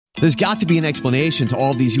There's got to be an explanation to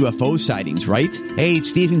all of these UFO sightings, right? Hey,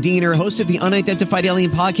 it's Stephen Diener, host of the Unidentified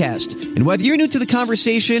Alien Podcast. And whether you're new to the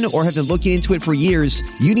conversation or have been looking into it for years,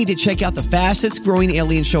 you need to check out the fastest growing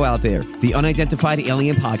alien show out there, the Unidentified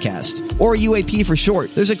Alien Podcast, or UAP for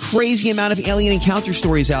short. There's a crazy amount of alien encounter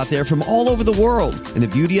stories out there from all over the world. And the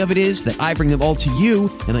beauty of it is that I bring them all to you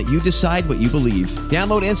and let you decide what you believe.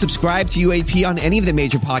 Download and subscribe to UAP on any of the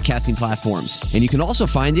major podcasting platforms. And you can also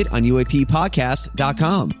find it on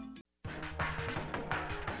UAPpodcast.com.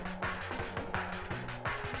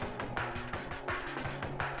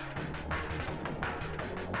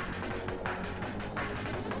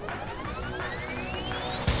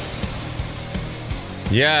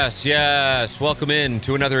 Yes. Welcome in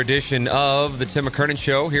to another edition of the Tim McKernan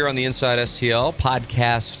Show here on the Inside STL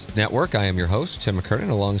Podcast Network. I am your host, Tim McKernan,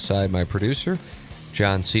 alongside my producer,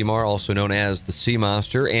 John Seymour, also known as the Sea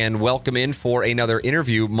Monster. And welcome in for another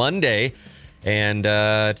interview Monday. And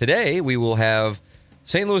today we will have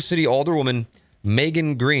St. Louis City Alderwoman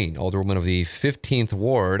Megan Green, Alderwoman of the 15th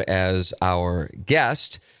Ward, as our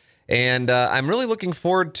guest. And I'm really looking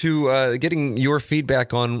forward to getting your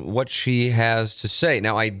feedback on what she has to say.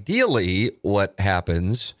 Now, ideally, what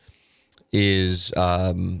happens is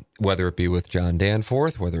whether it be with John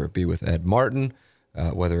Danforth, whether it be with Ed Martin,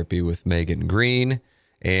 whether it be with Megan Green,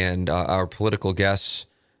 and our political guests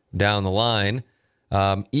down the line,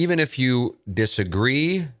 even if you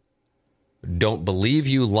disagree, don't believe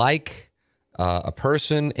you like a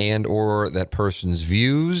person and or that person's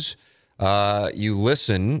views, you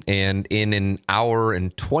listen, and in an hour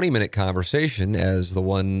and 20-minute conversation, as the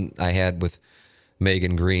one I had with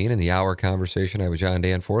Megan Green, and the hour conversation I had with John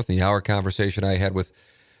Danforth, and the hour conversation I had with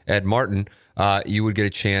Ed Martin, you would get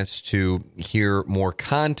a chance to hear more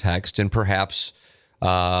context, and perhaps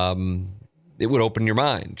it would open your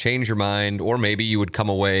mind, change your mind, or maybe you would come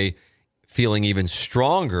away feeling even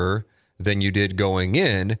stronger than you did going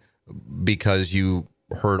in because you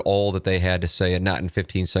heard all that they had to say and not in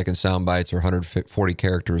 15-second sound bites or 140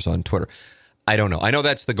 characters on Twitter. I don't know. I know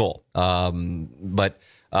that's the goal. But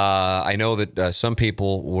I know that some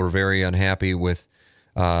people were very unhappy with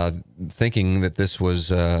thinking that this was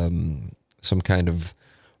some kind of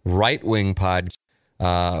right-wing pod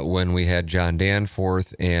when we had John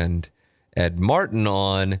Danforth and Ed Martin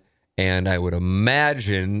on. And I would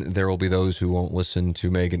imagine there will be those who won't listen to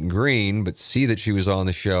Megan Green, but see that she was on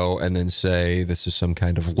the show and then say this is some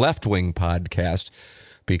kind of left-wing podcast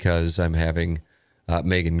because I'm having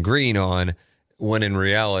Megan Green on, when in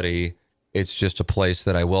reality, it's just a place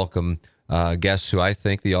that I welcome guests who I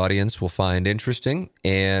think the audience will find interesting.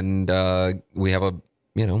 And we have a,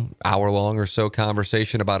 hour-long or so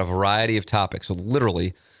conversation about a variety of topics, so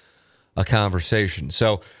literally a conversation.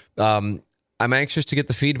 So, I'm anxious to get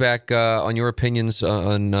the feedback on your opinions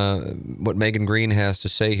on what Megan Green has to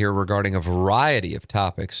say here regarding a variety of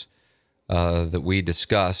topics that we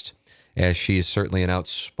discussed, as she is certainly an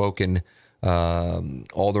outspoken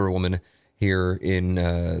alderwoman here in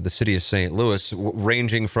the city of St. Louis,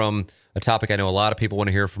 ranging from a topic I know a lot of people want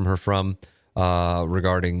to hear from her from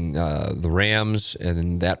regarding the Rams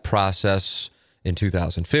and that process in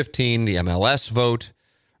 2015, the MLS vote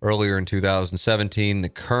earlier in 2017, the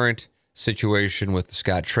current situation with the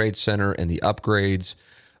Scott Trade Center and the upgrades,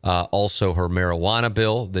 also her marijuana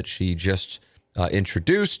bill that she just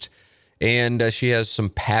introduced, and she has some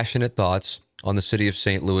passionate thoughts on the city of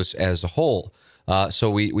St. Louis as a whole.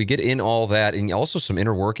 So we get in all that, and also some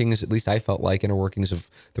inner workings, at least I felt like inner workings of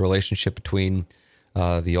the relationship between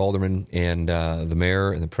the alderman and the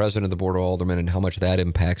mayor and the president of the Board of Aldermen, and how much that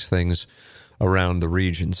impacts things around the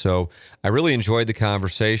region. So I really enjoyed the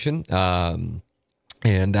conversation.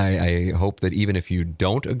 And I hope that even if you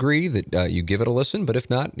don't agree, that you give it a listen. But if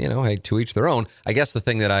not, hey, to each their own. I guess the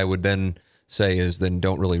thing that I would then say is then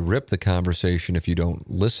don't really rip the conversation if you don't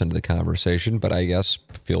listen to the conversation. But I guess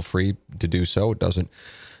feel free to do so. It doesn't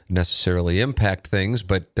necessarily impact things,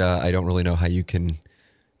 but I don't really know how you can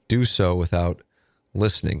do so without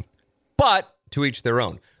listening. But to each their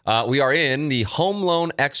own. We are in the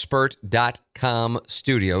HomeLoanExpert.com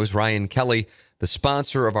studios. Ryan Kelly, the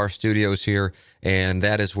sponsor of our studios here, and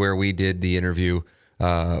that is where we did the interview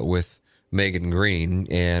with Megan Green.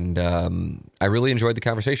 And I really enjoyed the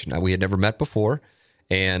conversation. We had never met before,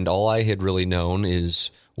 and all I had really known is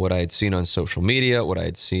what I had seen on social media, what I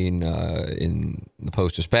had seen in the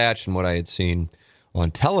Post-Dispatch, and what I had seen on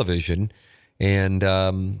television. And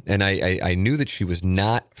I knew that she was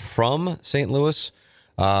not from St. Louis,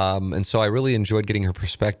 and so I really enjoyed getting her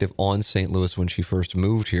perspective on St. Louis when she first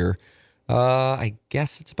moved here. I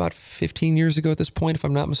guess it's about 15 years ago at this point, if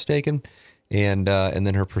I'm not mistaken. And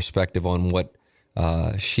then her perspective on what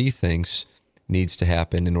she thinks needs to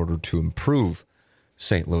happen in order to improve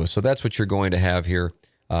St. Louis. So that's what you're going to have here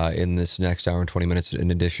in this next hour and 20 minutes, in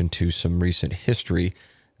addition to some recent history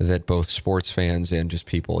that both sports fans and just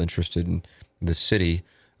people interested in the city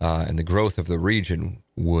and the growth of the region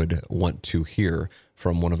would want to hear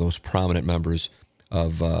from one of those prominent members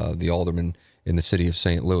of the aldermen in the city of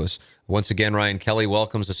St. Louis. Once again, Ryan Kelly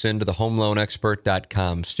welcomes us into the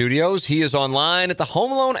HomeLoanExpert.com studios. He is online at the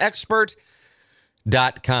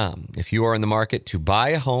HomeLoanExpert.com. If you are in the market to buy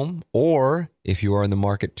a home, or if you are in the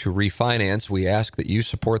market to refinance, we ask that you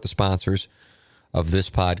support the sponsors of this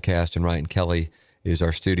podcast, and Ryan Kelly is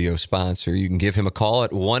our studio sponsor. You can give him a call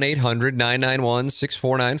at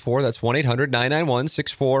 1-800-991-6494. That's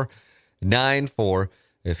 1-800-991-6494.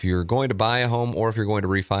 If you're going to buy a home or if you're going to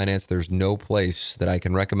refinance, there's no place that I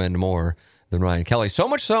can recommend more than Ryan Kelly. So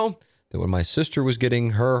much so that when my sister was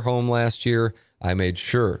getting her home last year, I made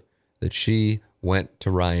sure that she went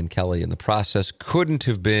to Ryan Kelly, and the process couldn't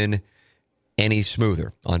have been any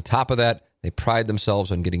smoother. On top of that, they pride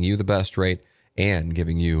themselves on getting you the best rate and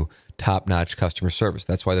giving you top-notch customer service.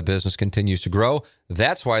 That's why the business continues to grow.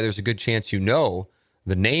 That's why there's a good chance you know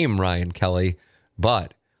the name Ryan Kelly,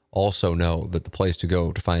 but also know that the place to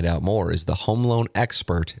go to find out more is the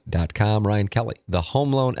HomeLoanExpert.com. Ryan Kelly, the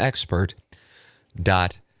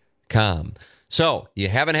HomeLoanExpert.com. So you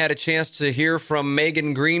haven't had a chance to hear from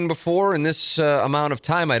Megan Green before in this amount of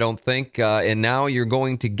time, I don't think, and now you're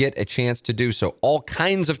going to get a chance to do so. All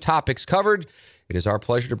kinds of topics covered. It is our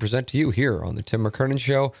pleasure to present to you here on the Tim McKernan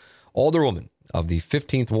Show, Alderwoman of the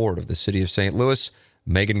 15th Ward of the city of St. Louis,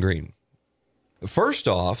 Megan Green. First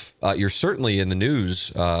off, you're certainly in the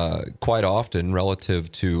news quite often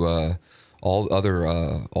relative to all other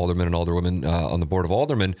aldermen and alderwomen on the Board of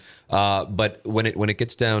Aldermen. But when it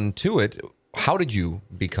gets down to it, how did you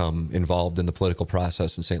become involved in the political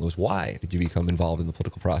process in St. Louis? Why did you become involved in the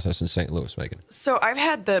political process in St. Louis, Megan? So I've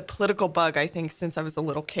had the political bug, I think, since I was a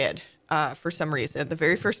little kid. For some reason, the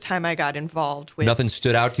very first time I got involved with... Nothing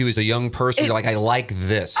stood out to you as a young person? You're like, I like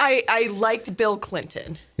this. I liked Bill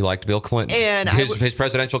Clinton. You liked Bill Clinton? And his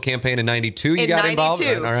presidential campaign in 92, you got involved? In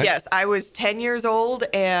 92, all right. Yes. I was 10 years old,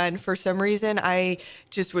 and for some reason, I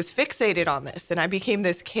just was fixated on this. And I became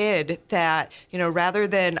this kid that, rather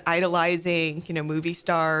than idolizing, movie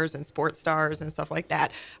stars and sports stars and stuff like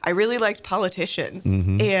that, I really liked politicians.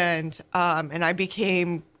 Mm-hmm. And I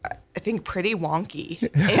became... I think pretty wonky,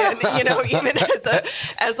 and even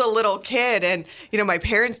as a little kid, and my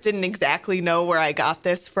parents didn't exactly know where I got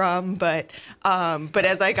this from, but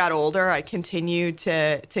as I got older, I continued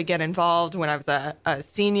to get involved. When I was a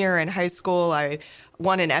senior in high school, I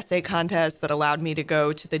won an essay contest that allowed me to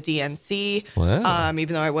go to the DNC, wow.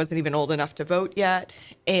 Even though I wasn't even old enough to vote yet,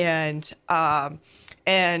 and then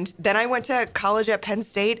I went to college at Penn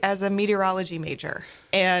State as a meteorology major,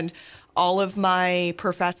 and all of my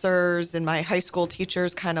professors and my high school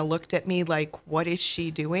teachers kind of looked at me like, what is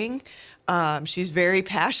she doing? She's very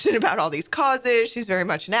passionate about all these causes. She's very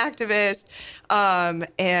much an activist.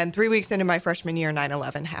 And 3 weeks into my freshman year,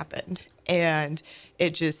 9/11 happened. And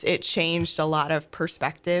it changed a lot of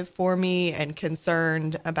perspective for me, and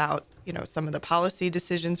concerned about, some of the policy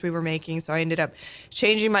decisions we were making. So I ended up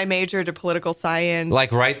changing my major to political science.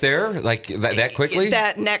 Like right there? Like that quickly?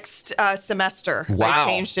 That next semester. Wow. I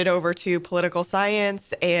changed it over to political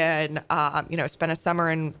science, and, spent a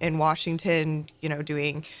summer in Washington,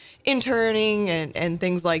 doing interning and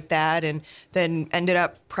things like that, and then ended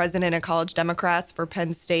up president of College Democrats for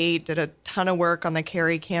Penn State, did a ton of work on the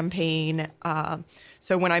Kerry campaign.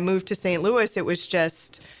 So when I moved to St. Louis, it was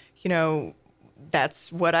just,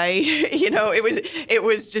 that's what it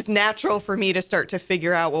was just natural for me to start to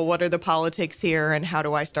figure out, well, what are the politics here and how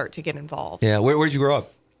do I start to get involved? Yeah. Where'd you grow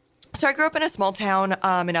up? So I grew up in a small town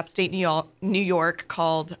in upstate New York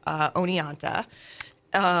called Oneonta.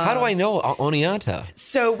 How do I know Oneonta?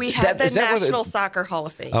 So we had the National Soccer Hall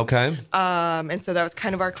of Fame. Okay. And so that was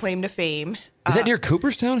kind of our claim to fame. Is that near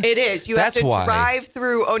Cooperstown? It is. You have to drive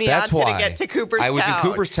through Oneonta to get to Cooperstown. I was in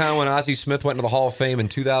Cooperstown when Ozzie Smith went to the Hall of Fame in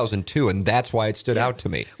 2002, and that's why it stood out to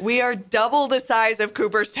me. We are double the size of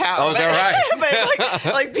Cooperstown. Oh, is that right?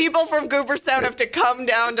 but like people from Cooperstown have to come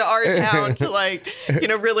down to our town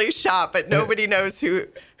to really shop, but nobody knows who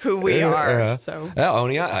we are. So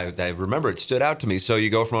Oneonta, I remember it stood out to me. So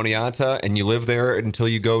you go from Oneonta and you live there until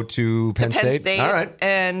you go to Penn State? All right.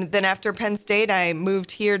 And then after Penn State, I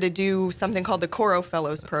moved here to do something called the Coro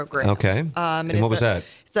Fellows Program. Okay. And what was that?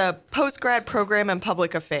 It's a post-grad program in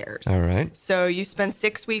public affairs. All right. So you spend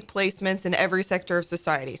 6-week placements in every sector of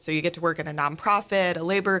society. So you get to work in a nonprofit, a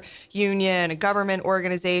labor union, a government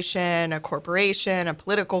organization, a corporation, a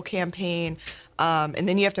political campaign. And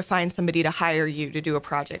then you have to find somebody to hire you to do a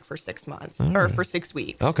project for 6 months or for 6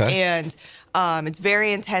 weeks. Okay. And it's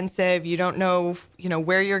very intensive. You don't know,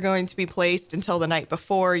 where you're going to be placed until the night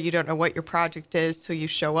before. You don't know what your project is till you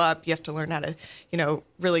show up. You have to learn how to,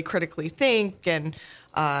 really critically think and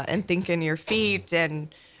think in your feet.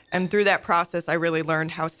 And through that process, I really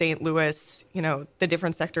learned how St. Louis, the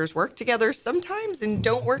different sectors work together sometimes and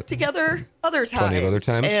don't work together other times. Plenty of other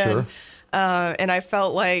times, sure. And I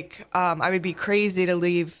felt like I would be crazy to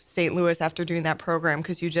leave St. Louis after doing that program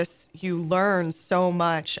because you learn so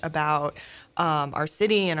much about our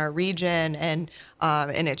city and our region and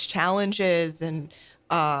its challenges and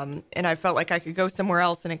I felt like I could go somewhere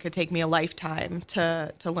else and it could take me a lifetime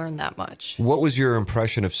to learn that much. What was your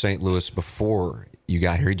impression of St. Louis before you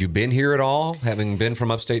got here? Had you been here at all, having been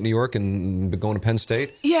from upstate New York and been going to Penn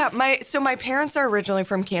State? Yeah, my parents are originally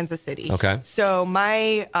from Kansas City. Okay. So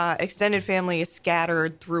my extended family is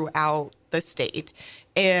scattered throughout the state.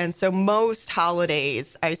 And so most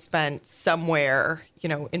holidays I spent somewhere,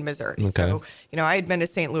 in Missouri. Okay. So, I had been to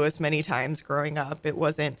St. Louis many times growing up. It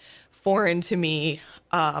wasn't foreign to me.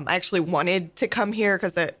 I actually wanted to come here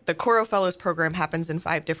because the Coro Fellows program happens in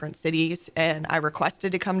 5 different cities, and I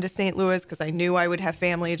requested to come to St. Louis because I knew I would have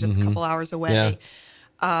family just a couple hours away.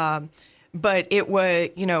 Yeah. But it was,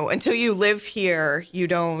 until you live here, you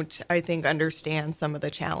don't, I think, understand some of the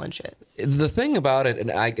challenges. The thing about it,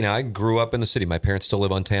 and I grew up in the city. My parents still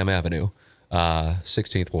live on Tam Avenue,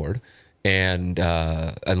 16th Ward, and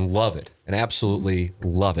love it, and absolutely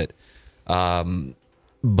love it.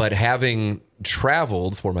 But having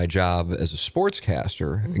traveled for my job as a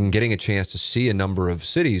sportscaster and getting a chance to see a number of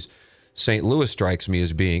cities, St. Louis strikes me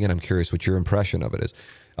as being, and I'm curious what your impression of it is,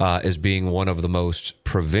 as being one of the most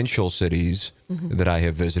provincial cities that I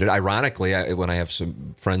have visited. Ironically, when I have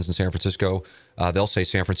some friends in San Francisco, they'll say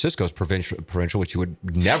San Francisco's provincial, which you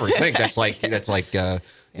would never think. That's like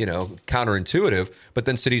counterintuitive. But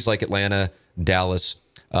then cities like Atlanta, Dallas,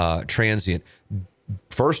 transient.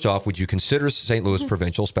 First off, would you consider St. Louis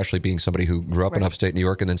provincial, especially being somebody who grew up in upstate New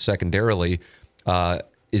York? And then secondarily,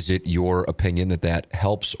 is it your opinion that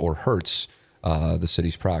helps or hurts the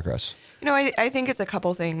city's progress? I think it's a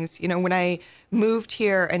couple things. When I moved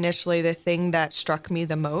here initially, the thing that struck me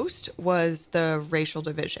the most was the racial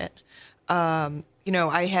division.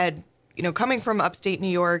 I had, coming from upstate New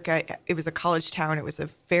York, it was a college town. It was a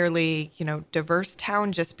fairly, diverse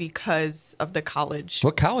town just because of the college.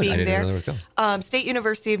 What college? Being I didn't know there was there. State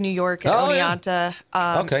University of New York at Oneonta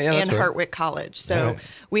and Hartwick College. So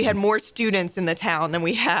we had more students in the town than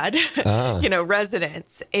we had,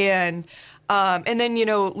 residents. And then,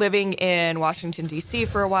 living in Washington, D.C.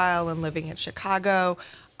 for a while and living in Chicago.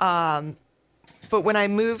 But when I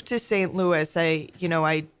moved to St. Louis, I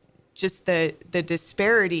just the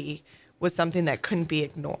disparity was something that couldn't be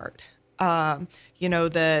ignored.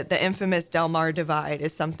 The infamous Del Mar divide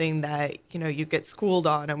is something that, you get schooled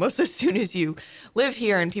on almost as soon as you live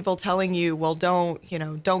here, and people telling you, well,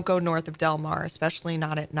 don't go north of Del Mar, especially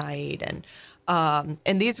not at night.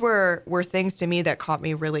 And these were things to me that caught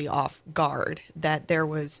me really off guard, that there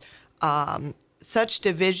was such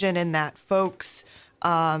division in that folks,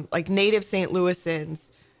 like native St. Louisans,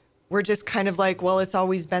 were just kind of like, well, it's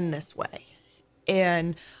always been this way.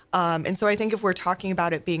 And so I think if we're talking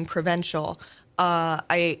about it being provincial,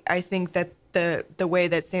 I think that the way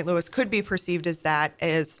that St. Louis could be perceived as that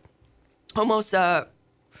is almost a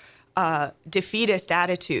defeatist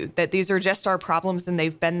attitude, that these are just our problems and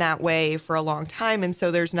they've been that way for a long time, and so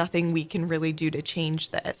there's nothing we can really do to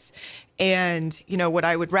change this. And what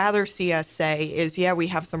I would rather see us say is, yeah, we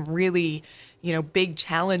have some really big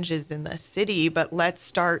challenges in the city, but let's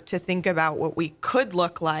start to think about what we could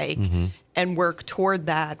look like and work toward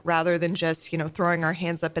that, rather than just throwing our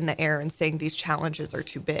hands up in the air and saying these challenges are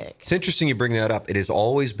too big. It's interesting you bring that up. It has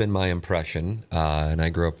always been my impression, and I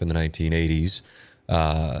grew up in the 1980s,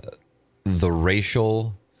 the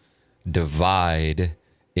racial divide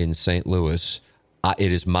in St. Louis,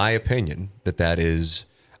 it is my opinion that is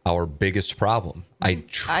our biggest problem. I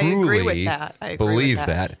truly agree with that. believe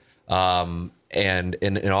that. And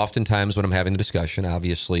oftentimes when I'm having the discussion,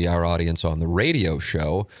 obviously our audience on the radio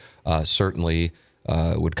show certainly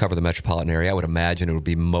would cover the metropolitan area. I would imagine it would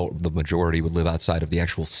be the majority would live outside of the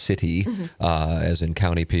actual city, as in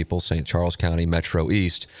county people, St. Charles County, Metro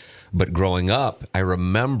East. But growing up, I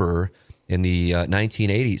remember in the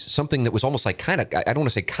 1980s, something that was almost like I don't want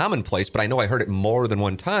to say commonplace, but I know I heard it more than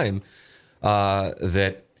one time,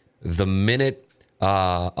 that the minute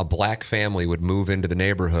a black family would move into the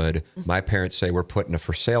neighborhood, my parents say, we're putting a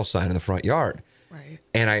for sale sign in the front yard. Right.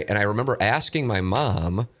 And I remember asking my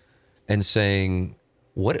mom and saying,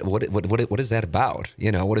 what is that about?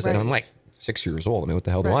 What is that? And I'm like, 6 years old. I mean, what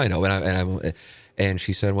the hell do I know? And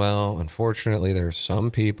she said, well, unfortunately, there's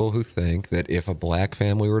some people who think that if a black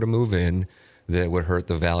family were to move in, that would hurt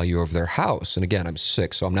the value of their house. And again, I'm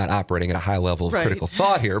 6, so I'm not operating at a high level of critical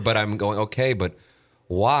thought here, but I'm going, okay, but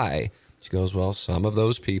why? She goes, well, some of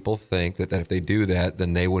those people think that if they do that,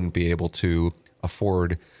 then they wouldn't be able to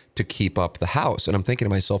afford to keep up the house. And I'm thinking to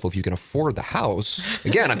myself, well, if you can afford the house,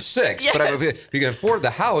 again, I'm 6, yes. But if you can afford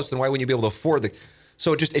the house, then why wouldn't you be able to afford the...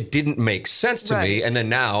 So it didn't make sense to me. And then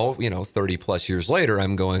now, 30 plus years later,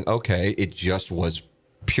 I'm going, okay, it just was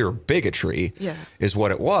pure bigotry is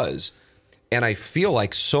what it was. And I feel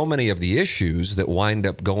like so many of the issues that wind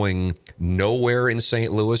up going nowhere in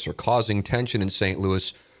St. Louis or causing tension in St.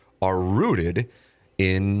 Louis are rooted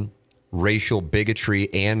in racial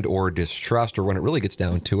bigotry and or distrust, or when it really gets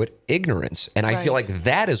down to it, ignorance. And I feel like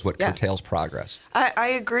that is what curtails progress. I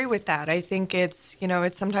agree with that. I think it's,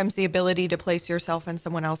 it's sometimes the ability to place yourself in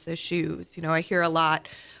someone else's shoes. I hear a lot,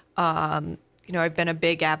 I've been a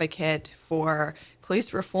big advocate for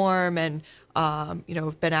police reform and,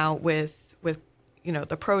 I've been out with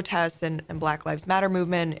the protests and Black Lives Matter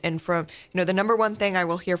movement. And from, the number one thing I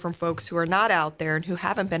will hear from folks who are not out there and who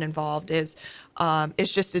haven't been involved is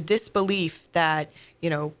just a disbelief that,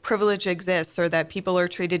 privilege exists or that people are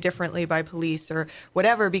treated differently by police or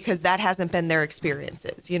whatever, because that hasn't been their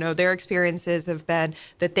experiences. Their experiences have been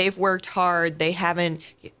that they've worked hard, they haven't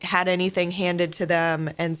had anything handed to them.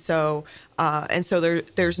 And so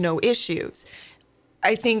there's no issues.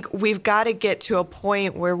 I think we've got to get to a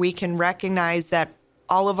point where we can recognize that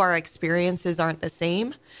all of our experiences aren't the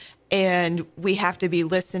same, and we have to be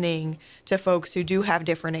listening to folks who do have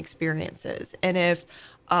different experiences, and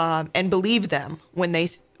believe them when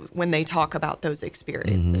they talk about those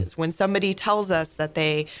experiences. When somebody tells us that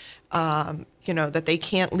they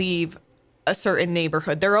can't leave a certain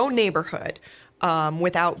neighborhood, their own neighborhood,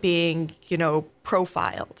 without being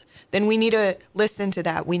profiled, then we need to listen to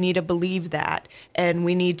that. We need to believe that. And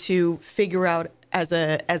we need to figure out as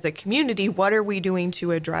a community, what are we doing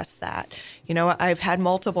to address that? I've had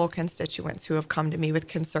multiple constituents who have come to me with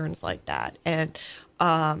concerns like that. And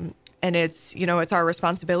it's, it's our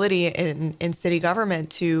responsibility in city government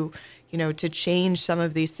to change some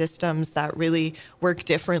of these systems that really work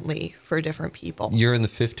differently for different people. You're in the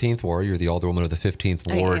 15th ward. You're the alderwoman of the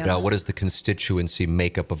 15th ward. What is the constituency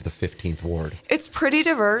makeup of the 15th ward? It's pretty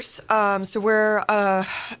diverse. So we're,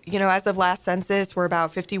 as of last census, we're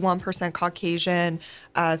about 51% Caucasian,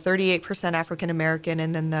 38% African American,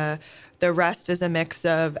 and then the rest is a mix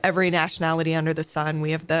of every nationality under the sun.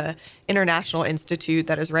 We have the International Institute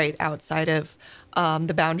that is right outside of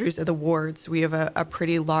the boundaries of the wards. We have a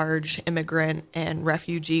pretty large immigrant and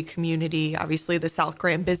refugee community. Obviously, the South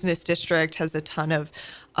Grand Business District has a ton of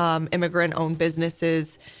immigrant-owned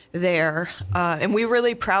businesses there. And we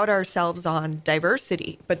really proud ourselves on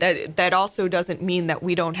diversity, but that also doesn't mean that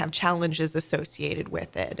we don't have challenges associated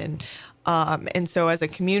with it. And so as a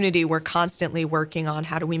community, we're constantly working on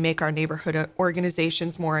how do we make our neighborhood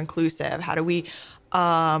organizations more inclusive? How do we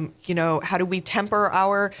temper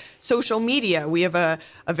our social media? We have a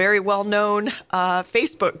very well-known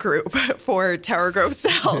Facebook group for Tower Grove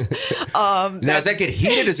South. Now, does that get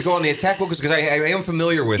heated? Does it go on the attack? Because I am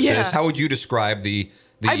familiar with this. How would you describe the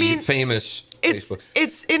famous Facebook?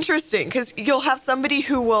 It's interesting because you'll have somebody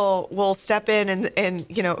who will step in and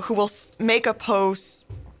who will make a post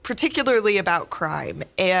particularly about crime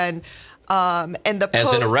and the post,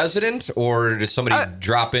 as in a resident, or does somebody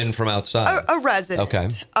drop in from outside? A resident. Okay.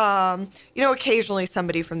 Occasionally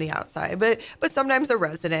somebody from the outside, but sometimes a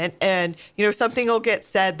resident, and something will get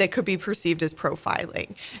said that could be perceived as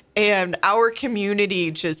profiling, and our community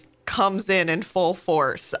just comes in full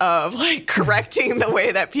force of correcting the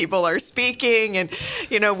way that people are speaking, and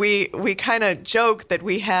we kind of joke that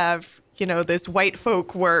we have this white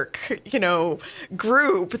folk work,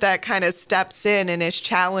 group that kind of steps in and is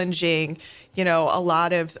challenging, a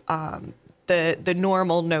lot of the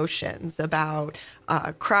normal notions about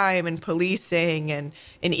crime and policing and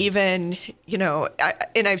even,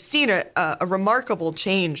 and I've seen a remarkable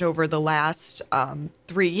change over the last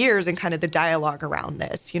 3 years in kind of the dialogue around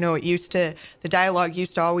this. The dialogue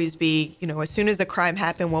used to always be, as soon as a crime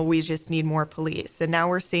happened, well, we just need more police. And now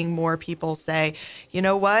we're seeing more people say, you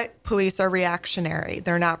know what, police are reactionary.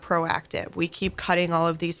 They're not proactive. We keep cutting all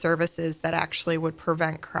of these services that actually would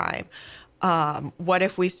prevent crime. What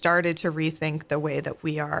if we started to rethink the way that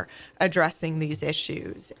we are addressing these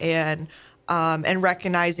issues and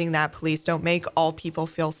recognizing that police don't make all people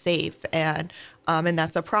feel safe, and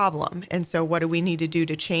that's a problem. And so what do we need to do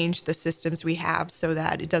to change the systems we have so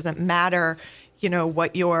that it doesn't matter,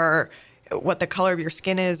 what your what the color of your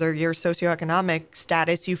skin is or your socioeconomic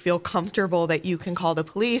status, you feel comfortable that you can call the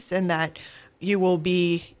police and that you will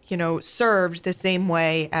be, served the same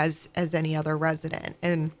way as any other resident.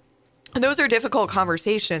 And those are difficult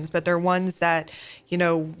conversations, but they're ones that,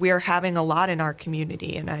 we're having a lot in our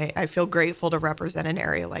community. And I feel grateful to represent an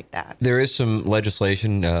area like that. There is some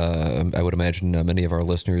legislation. I would imagine many of our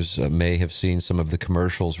listeners may have seen some of the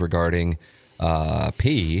commercials regarding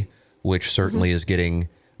P, which certainly is getting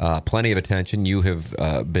plenty of attention. You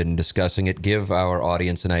have been discussing it. Give our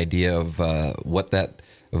audience an idea of what that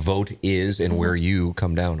vote is and where you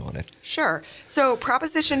come down on it. Sure. So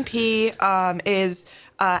Proposition P is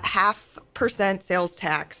 0.5% sales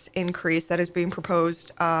tax increase that is being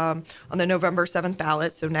proposed on the November 7th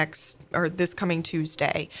ballot, so this coming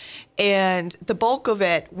Tuesday. And the bulk of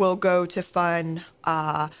it will go to fund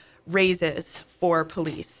raises for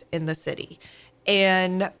police in the city.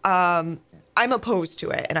 And I'm opposed to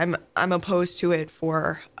it, and I'm opposed to it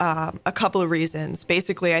for a couple of reasons.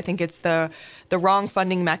 Basically, I think it's the wrong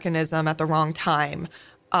funding mechanism at the wrong time,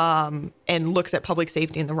 and looks at public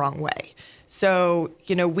safety in the wrong way. So,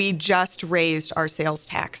 we just raised our sales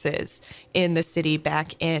taxes in the city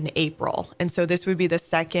back in April. And so this would be the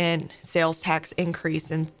second sales tax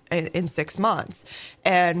increase in 6 months.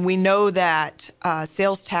 And we know that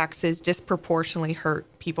sales taxes disproportionately hurt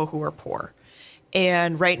people who are poor.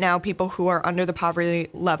 And right now, people who are under the poverty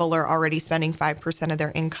level are already spending 5% of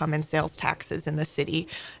their income in sales taxes in the city.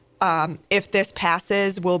 If this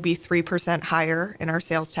passes, we'll be 3% higher in our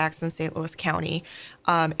sales tax in St. Louis County.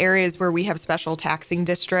 Areas where we have special taxing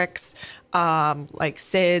districts, like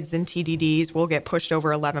SIDS and TDDs, will get pushed over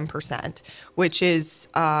 11%, which is,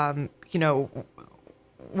 we'll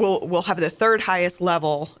have the third highest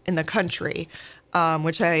level in the country,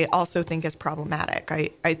 which I also think is problematic.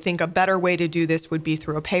 I think a better way to do this would be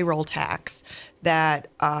through a payroll tax that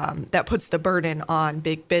puts the burden on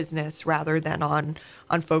big business rather than on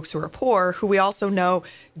folks who are poor, who we also know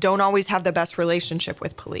don't always have the best relationship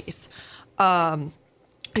with police. The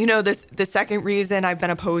second reason I've been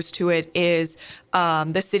opposed to it is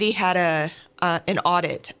the city had an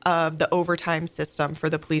audit of the overtime system for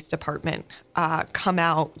the police department come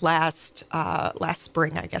out last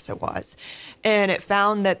spring, I guess it was. And it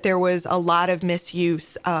found that there was a lot of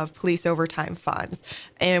misuse of police overtime funds.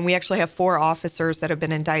 And we actually have 4 officers that have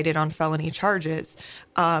been indicted on felony charges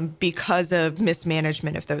because of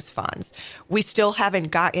mismanagement of those funds. We still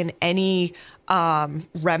haven't gotten any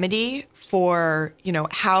remedy for,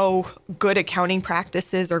 how good accounting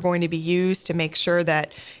practices are going to be used to make sure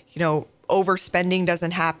that, overspending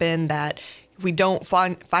doesn't happen, that we don't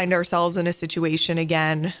find ourselves in a situation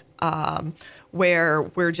again where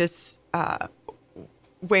we're just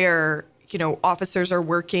officers are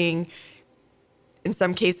working. In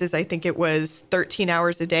some cases, I think it was 13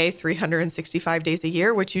 hours a day, 365 days a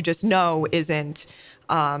year, which you just know isn't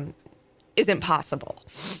possible.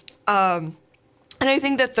 And I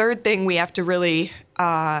think the third thing we have to really,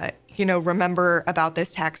 remember about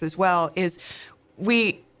this tax as well is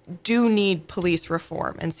we do need police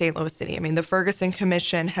reform in St. Louis City. I mean, the Ferguson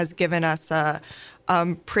Commission has given us a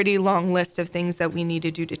pretty long list of things that we need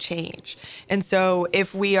to do to change. And so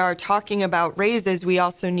if we are talking about raises, we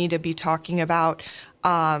also need to be talking about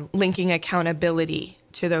linking accountability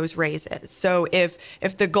to those raises. So if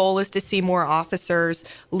the goal is to see more officers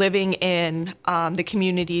living in the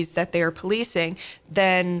communities that they are policing,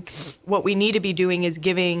 then what we need to be doing is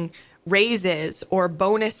giving raises or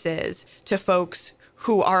bonuses to folks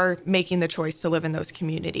who are making the choice to live in those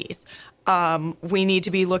communities. We need to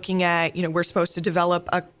be looking at, we're supposed to develop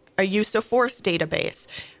a use of force database.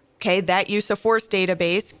 Okay, that use of force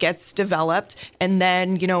database gets developed, and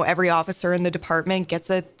then, every officer in the department gets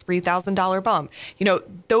a $3,000 bump.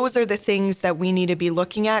 Those are the things that we need to be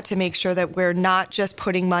looking at to make sure that we're not just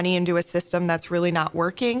putting money into a system that's really not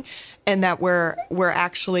working, and that we're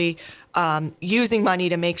actually using money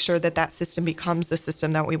to make sure that system becomes the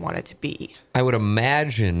system that we want it to be. I would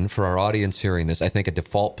imagine for our audience hearing this, I think a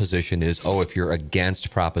default position is, if you're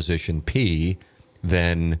against Proposition P,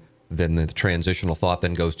 then the transitional thought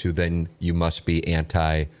then goes to, then you must be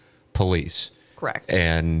anti-police. Correct.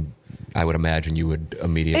 And I would imagine you would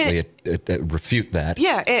immediately refute that.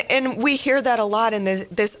 Yeah, and we hear that a lot, and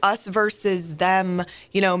this us versus them,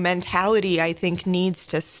 mentality, I think, needs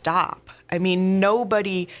to stop. I mean,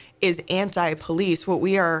 nobody is anti-police. What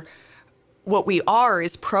we are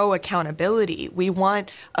is pro-accountability. We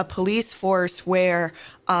want a police force where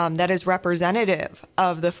that is representative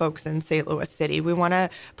of the folks in St. Louis City. We want a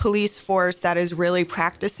police force that is really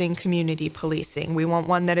practicing community policing. We want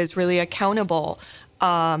one that is really accountable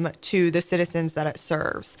to the citizens that it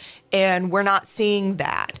serves. And we're not seeing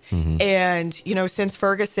that. And, since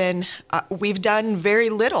Ferguson, we've done very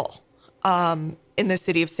little in the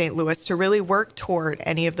city of St. Louis to really work toward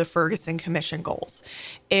any of the Ferguson Commission goals.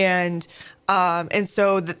 And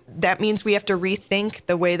so that means we have to rethink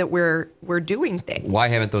the way that we're doing things. Why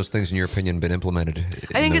haven't those things, in your opinion, been implemented?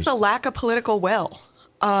 I think it's a lack of political will.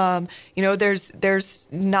 There's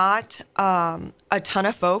not a ton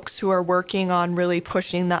of folks who are working on really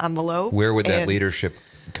pushing the envelope. Where would that leadership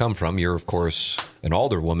come from? You're, of course, an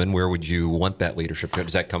alderwoman. Where would you want that leadership?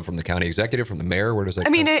 Does that come from the county executive, from the mayor? Where does that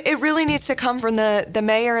come? It really needs to come from the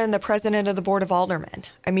mayor and the president of the Board of Aldermen.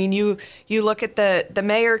 You look at the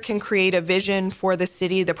mayor can create a vision for the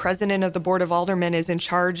city. The president of the Board of Aldermen is in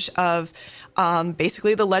charge of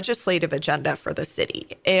basically the legislative agenda for the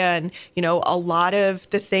city. And, a lot of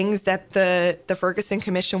the things that the Ferguson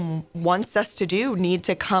Commission wants us to do need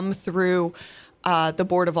to come through the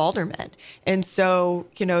Board of Aldermen. And so,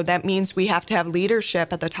 that means we have to have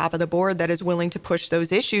leadership at the top of the board that is willing to push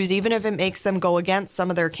those issues, even if it makes them go against some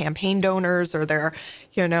of their campaign donors or their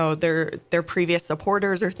previous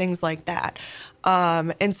supporters or things like that.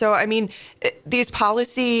 And so, these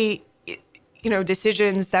policy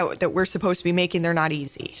decisions that we're supposed to be making, they're not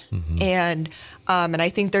easy. And I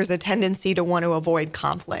think there's a tendency to want to avoid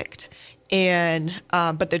conflict. And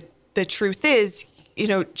but the truth is,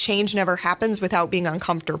 change never happens without being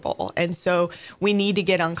uncomfortable. And so we need to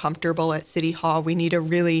get uncomfortable at City Hall. We need to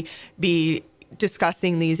really be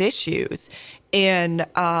discussing these issues. And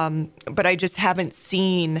but I just haven't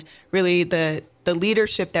seen really the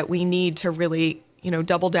leadership that we need to really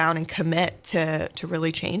double down and commit to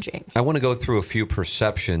really changing. I want to go through a few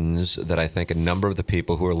perceptions that I think a number of the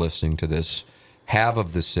people who are listening to this have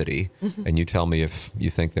of the city, and you tell me if you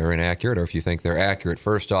think they're inaccurate or if you think they're accurate.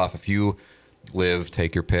 First off, if you live,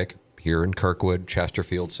 take your pick, here in Kirkwood,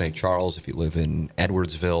 Chesterfield, St. Charles, if you live in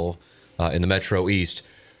Edwardsville, in the Metro East,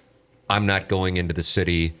 I'm not going into the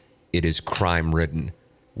city. It is crime-ridden.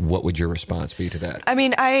 What would your response be to that?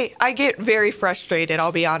 I get very frustrated,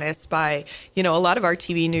 I'll be honest, by, a lot of our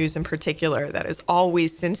TV news in particular that is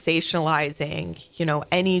always sensationalizing,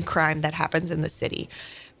 any crime that happens in the city.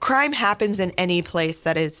 Crime happens in any place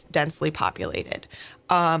that is densely populated.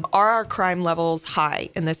 Are our crime levels high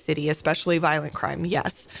in the city, especially violent crime?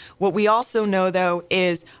 Yes. What we also know, though,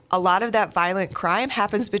 is a lot of that violent crime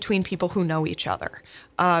happens between people who know each other.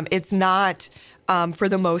 It's not, for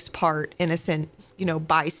the most part, innocent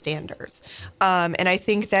bystanders. And I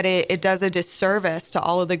think that it does a disservice to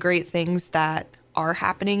all of the great things that are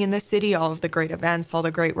happening in the city, all of the great events, all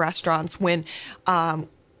the great restaurants, when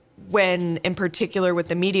in particular with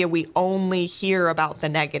the media, we only hear about the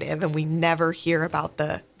negative and we never hear about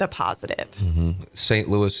the positive. St.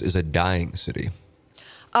 Louis is a dying city.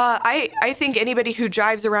 I think anybody who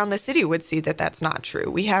drives around the city would see that that's not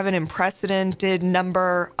true. We have an unprecedented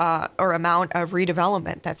number or amount of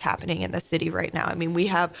redevelopment that's happening in the city right now. We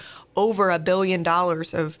have over $1 billion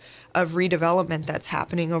of redevelopment that's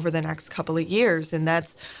happening over the next couple of years, and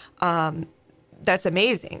that's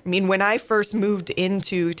amazing. When I first moved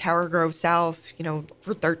into Tower Grove South,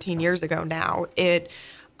 for 13 years ago now,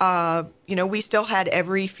 we still had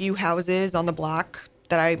every few houses on the block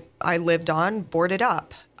that I lived on boarded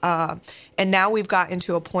up. And now we've gotten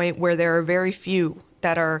to a point where there are very few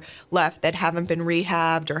that are left that haven't been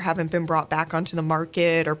rehabbed or haven't been brought back onto the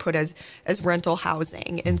market or put as rental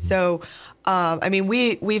housing. And so,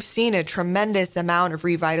 we've seen a tremendous amount of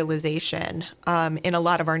revitalization in a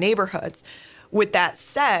lot of our neighborhoods. With that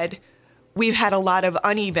said, we've had a lot of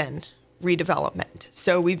uneven redevelopment.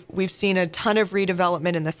 So we've seen a ton of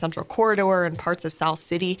redevelopment in the Central Corridor and parts of South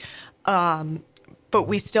City. But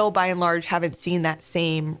we still, by and large, haven't seen that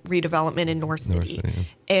same redevelopment in North City. Yeah.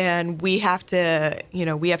 And we have to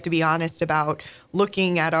be honest about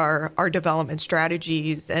looking at our development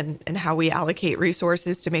strategies and how we allocate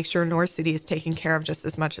resources to make sure North City is taken care of just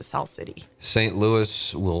as much as South City. St.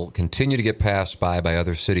 Louis will continue to get passed by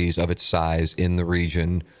other cities of its size in the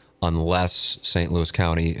region unless St. Louis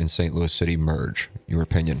County and St. Louis City merge. Your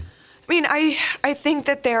opinion? I think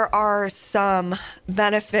that there are some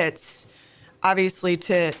benefits, obviously,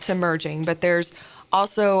 to merging, but there's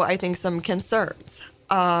also, I think, some concerns.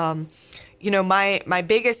 My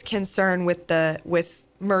biggest concern with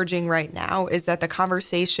merging right now is that the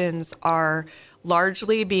conversations are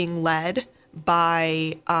largely being led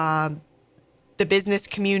by the business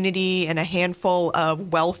community and a handful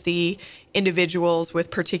of wealthy individuals with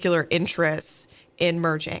particular interests in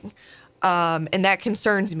merging. And that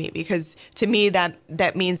concerns me because to me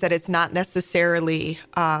that means that it's not necessarily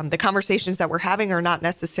the conversations that we're having are not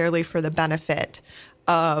necessarily for the benefit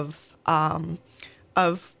of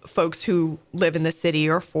of folks who live in the city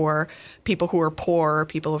or for people who are poor or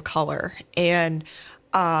people of color. And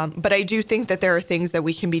but I do think that there are things that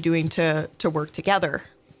we can be doing to work together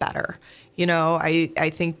better.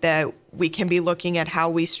 I think that we can be looking at how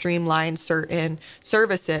we streamline certain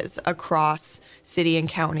services across city and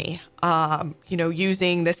county,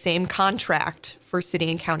 using the same contract for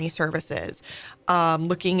city and county services,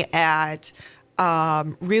 looking at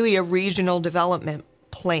really a regional development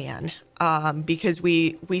plan. Because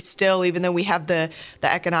we still, even though we have the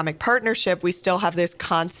economic partnership, we still have this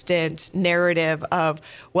constant narrative of,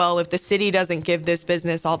 well, if the city doesn't give this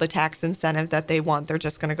business all the tax incentive that they want, they're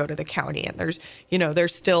just going to go to the county. And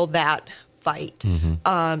there's still that fight.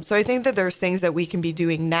 Mm-hmm. So I think that there's things that we can be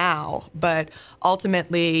doing now, but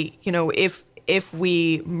ultimately, if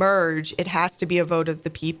we merge, it has to be a vote of the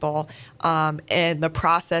people. And the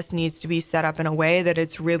process needs to be set up in a way that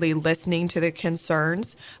it's really listening to the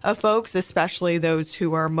concerns of folks, especially those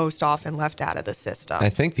who are most often left out of the system. I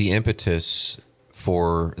think the impetus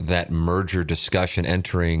for that merger discussion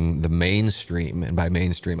entering the mainstream, and by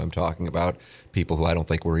mainstream I'm talking about people who I don't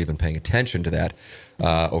think were even paying attention to that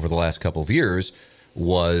over the last couple of years,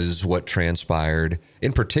 was what transpired,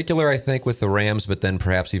 in particular, I think, with the Rams, but then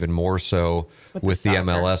perhaps even more so with the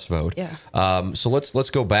MLS vote. Yeah. So let's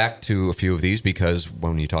go back to a few of these, because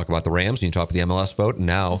when you talk about the Rams and you talk about the MLS vote, and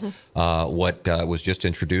now what was just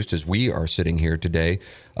introduced as we are sitting here today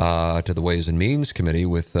to the Ways and Means Committee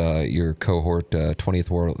with your cohort, 20th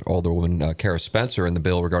Alderwoman Kara Spencer, and the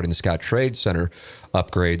bill regarding the Scott Trade Center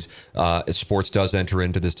upgrades. Sports does enter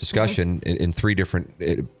into this discussion in three different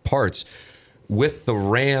parts. With the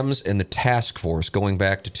Rams and the task force going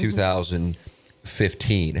back to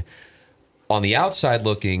 2015, on the outside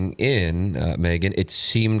looking in, Megan, it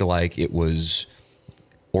seemed like it was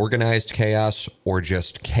organized chaos or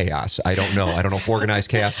just chaos. I don't know. I don't know if organized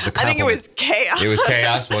chaos is a compliment. I think it was chaos. It was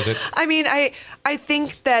chaos, was it? I mean, I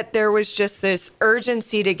think that there was just this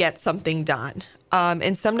urgency to get something done.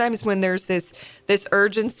 And sometimes when there's this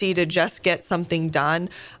urgency to just get something done,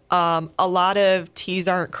 a lot of T's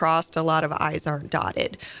aren't crossed, a lot of I's aren't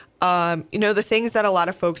dotted. The things that a lot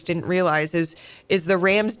of folks didn't realize is the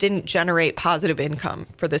Rams didn't generate positive income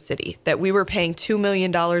for the city, that we were paying $2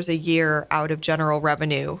 million a year out of general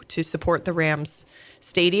revenue to support the Rams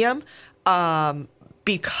stadium,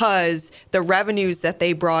 because the revenues that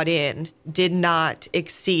they brought in did not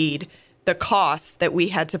exceed the costs that we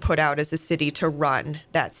had to put out as a city to run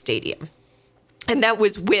that stadium. And that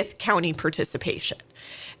was with county participation.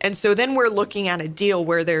 And so then we're looking at a deal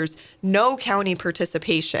where there's no county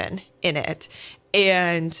participation in it,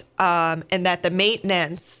 and that the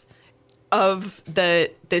maintenance of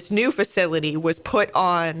this new facility was put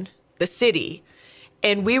on the city.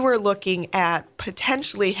 And we were looking at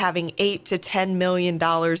potentially having $8 to $10 million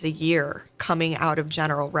a year coming out of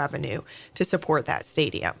general revenue to support that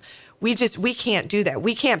stadium. We can't do that.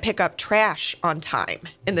 We can't pick up trash on time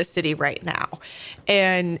in the city right now.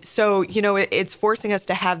 And so, it's forcing us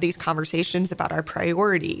to have these conversations about our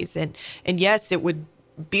priorities. And yes, it would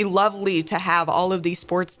be lovely to have all of these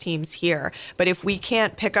sports teams here. But if we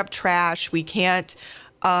can't pick up trash, we can't,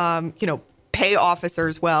 pay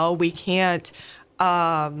officers well, we can't,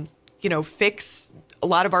 fix a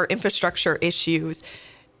lot of our infrastructure issues,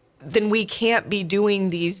 then we can't be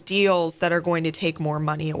doing these deals that are going to take more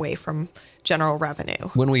money away from general revenue.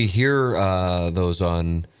 When we hear those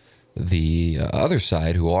on the other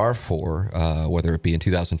side who are for, whether it be in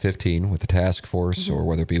 2015 with the task force, or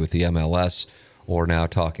whether it be with the MLS, or now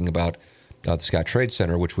talking about the Scott Trade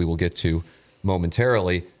Center, which we will get to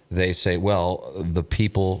momentarily, they say, well, the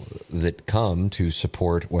people that come to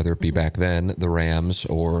support, whether it be back then the Rams,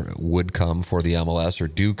 or would come for the MLS, or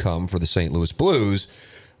do come for the St. Louis Blues,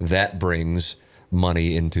 that brings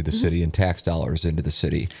money into the city and tax dollars into the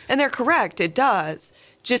city. And they're correct. It does.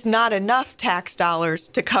 Just not enough tax dollars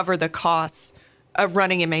to cover the costs of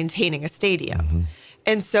running and maintaining a stadium.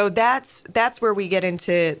 And so that's where we get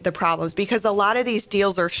into the problems, because a lot of these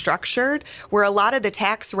deals are structured where a lot of the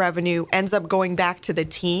tax revenue ends up going back to the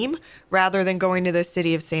team rather than going to the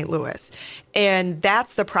city of St. Louis. And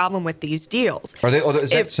that's the problem with these deals. Are they? Is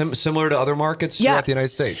that similar to other markets throughout the United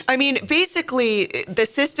States? I mean, basically, the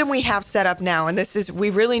system we have set up now, and we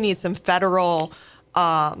really need some federal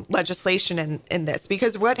legislation in this,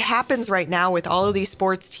 because what happens right now with all of these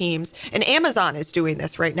sports teams, and Amazon is doing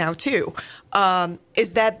this right now too,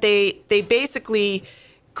 is that they basically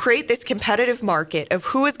create this competitive market of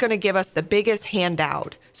who is going to give us the biggest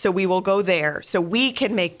handout, so we will go there so we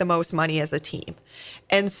can make the most money as a team.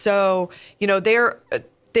 And so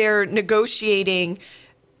they're negotiating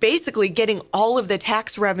basically getting all of the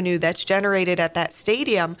tax revenue that's generated at that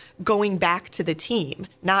stadium going back to the team,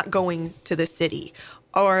 not going to the city.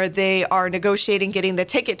 Or they are negotiating getting the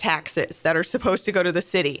ticket taxes that are supposed to go to the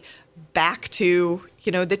city back to,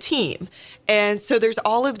 the team. And so there's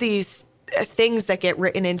all of these things that get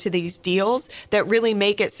written into these deals that really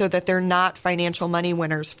make it so that they're not financial money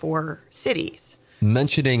winners for cities.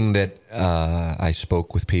 Mentioning that I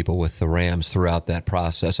spoke with people with the Rams throughout that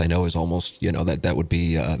process, I know is almost, that would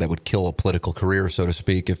be that would kill a political career, so to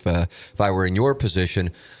speak, if I were in your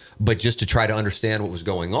position. But just to try to understand what was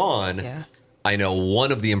going on, yeah. I know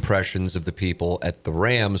one of the impressions of the people at the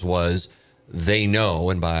Rams was they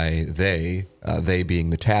know, and by they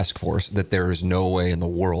being the task force, that there is no way in the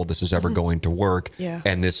world this is ever going to work. Yeah.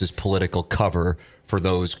 And this is political cover for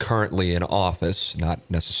those currently in office, not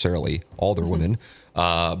necessarily alderwomen,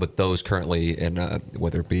 but those currently in,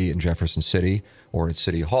 whether it be in Jefferson City or in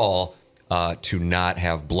City Hall, to not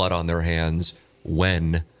have blood on their hands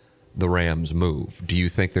when the Rams move. Do you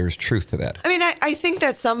think there's truth to that? I mean, I think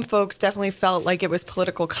that some folks definitely felt like it was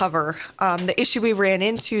political cover. The issue we ran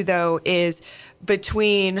into, though, is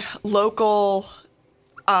between local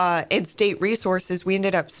and state resources, we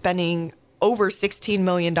ended up spending over $16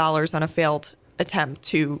 million on a failed attempt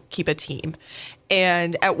to keep a team.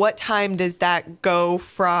 And at what time does that go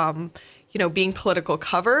from, being political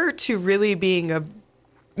cover to really being a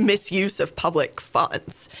misuse of public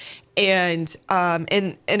funds? And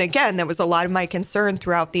again, that was a lot of my concern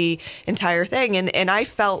throughout the entire thing. And I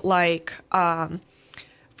felt like, from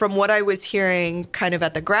what I was hearing kind of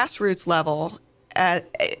at the grassroots level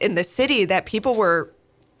in the city, that people were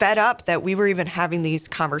fed up that we were even having these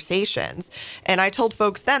conversations. And I told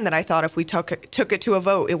folks then that I thought if we took it to a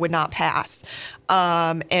vote, it would not pass.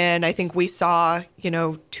 And I think we saw,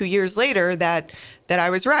 2 years later that I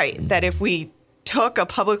was right, that if we took a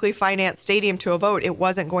publicly financed stadium to a vote, it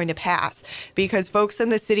wasn't going to pass because folks in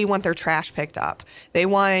the city want their trash picked up. They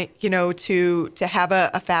want, to have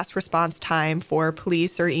a fast response time for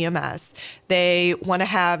police or EMS. They want to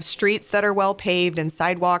have streets that are well paved and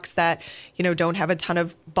sidewalks that, don't have a ton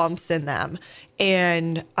of bumps in them.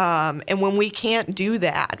 And when we can't do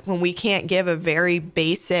that, when we can't give a very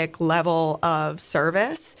basic level of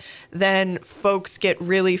service, then folks get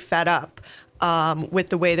really fed up with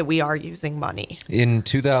the way that we are using money. In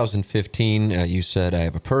 2015, you said, I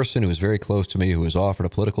have a person who is very close to me who has offered a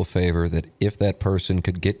political favor that if that person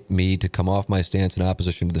could get me to come off my stance in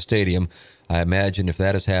opposition to the stadium, I imagine if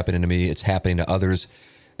that is happening to me, it's happening to others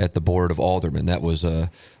at the Board of Aldermen. That was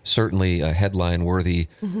certainly a headline-worthy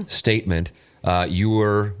statement. You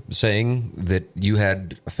were saying that you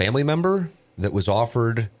had a family member that was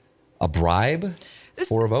offered a bribe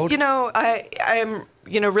for a vote? I'm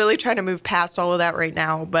really trying to move past all of that right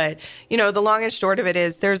now. But, the long and short of it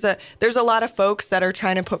is there's a lot of folks that are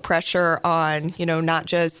trying to put pressure on, not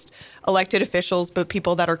just elected officials, but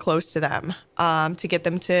people that are close to them to get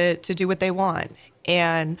them to do what they want.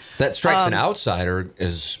 And that strikes an outsider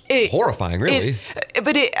as horrifying, really.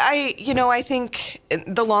 I think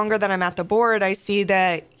the longer that I'm at the board, I see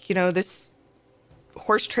that, this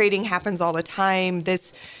horse trading happens all the time.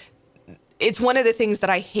 It's one of the things that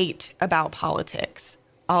I hate about politics.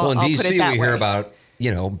 In D.C. we hear about,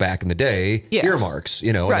 back in the day, earmarks,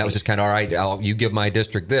 and that was just kind of, all right, you give my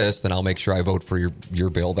district this, then I'll make sure I vote for your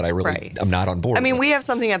bill that I really am not on board with. We have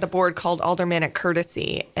something at the board called aldermanic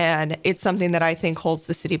courtesy, and it's something that I think holds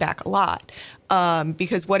the city back a lot.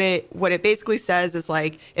 Because what it basically says is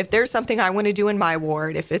like, if there's something I want to do in my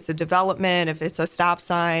ward, if it's a development, if it's a stop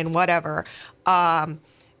sign, whatever,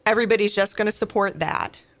 everybody's just going to support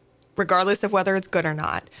that, regardless of whether it's good or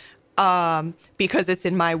not, because it's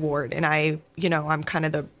in my ward and I'm kind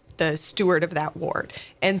of the steward of that ward.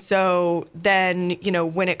 And so then,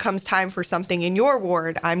 when it comes time for something in your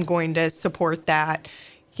ward, I'm going to support that,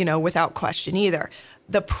 without question either.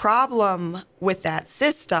 The problem with that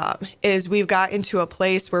system is we've got into a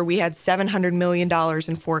place where we had $700 million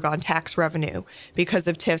in foregone tax revenue because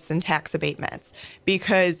of TIFs and tax abatements,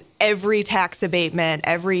 because every tax abatement,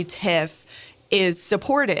 every TIF is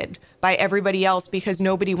supported by everybody else because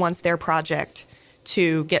nobody wants their project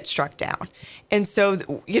to get struck down. And so,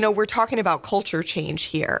 we're talking about culture change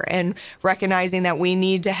here and recognizing that we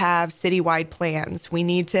need to have citywide plans. We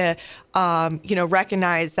need to,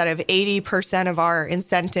 recognize that if 80% of our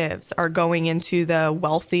incentives are going into the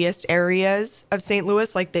wealthiest areas of St.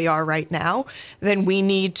 Louis, like they are right now, then we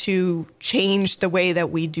need to change the way that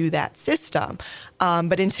we do that system.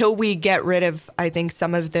 But until we get rid of, I think,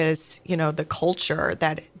 some of this, the culture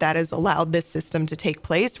that has allowed this system to take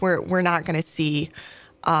place, we're not going to see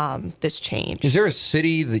this change. Is there a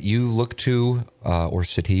city that you look to or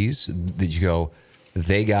cities that you go,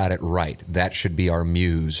 they got it right. That should be our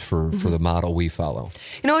muse for the model we follow.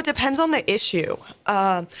 It depends on the issue.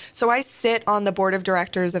 So I sit on the board of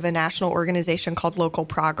directors of a national organization called Local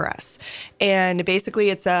Progress. And basically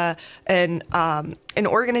it's an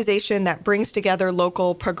organization that brings together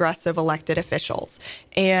local progressive elected officials.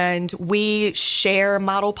 And we share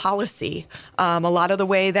model policy a lot of the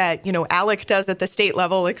way that, ALEC does at the state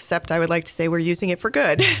level, except I would like to say we're using it for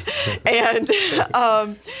good. And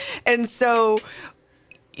so,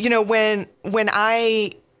 when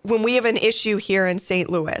we have an issue here in St.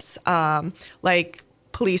 Louis, like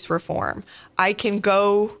police reform, I can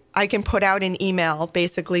put out an email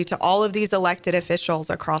basically to all of these elected officials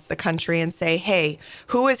across the country and say, hey,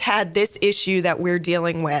 who has had this issue that we're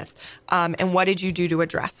dealing with? And what did you do to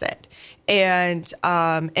address it? And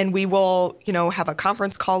we will, have a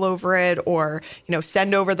conference call over it or,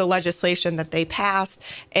 send over the legislation that they passed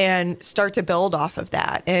and start to build off of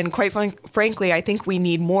that. And quite frankly, I think we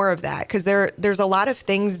need more of that because there's a lot of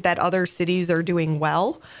things that other cities are doing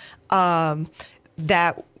well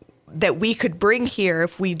that we could bring here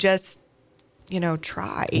if we just,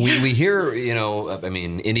 try. We hear,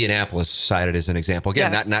 Indianapolis cited as an example.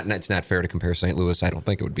 Again, Yes. It's not fair to compare St. Louis. I don't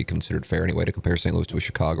think it would be considered fair anyway to compare St. Louis to a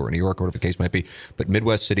Chicago or New York or whatever the case might be. But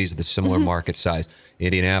Midwest cities of the similar market size,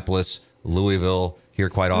 Indianapolis, Louisville, here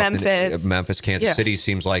quite often. Memphis, Kansas City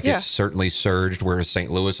seems like it's certainly surged, whereas St.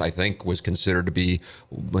 Louis, I think, was considered to be,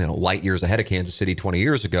 light years ahead of Kansas City 20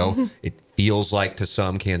 years ago. It feels like to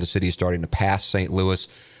some Kansas City is starting to pass St. Louis.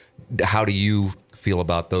 How do you feel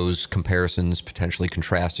about those comparisons, potentially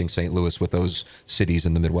contrasting St. Louis with those cities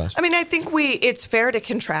in the Midwest? I think it's fair to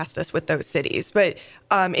contrast us with those cities, but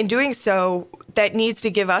in doing so, that needs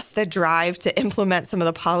to give us the drive to implement some of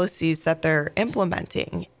the policies that they're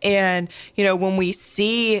implementing. And, when we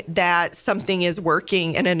see that something is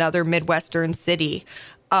working in another Midwestern city,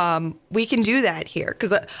 we can do that here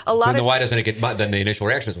because a lot of why doesn't it get? Then the initial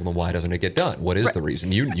reaction is, well, why doesn't it get done? What is the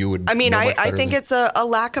reason? You would. I think it's a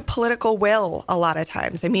lack of political will a lot of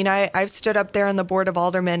times. I've stood up there on the board of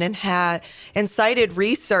aldermen and cited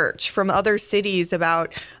research from other cities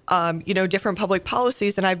about different public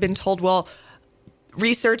policies, and I've been told, well,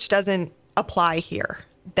 research doesn't apply here.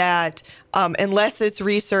 That unless it's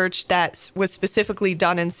research that was specifically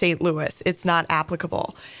done in St. Louis, it's not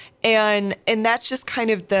applicable. And that's just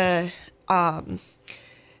kind of that's a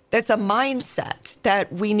mindset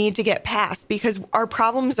that we need to get past because our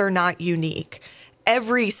problems are not unique.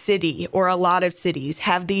 Every city or a lot of cities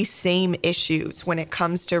have these same issues when it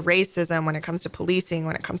comes to racism, when it comes to policing,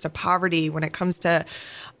 when it comes to poverty, when it comes to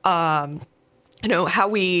how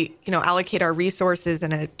we, allocate our resources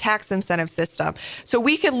in a tax incentive system. So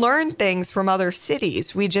we can learn things from other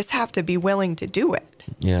cities. We just have to be willing to do it.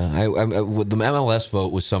 Yeah, the MLS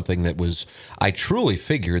vote was something that I truly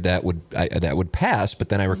figured that would pass. But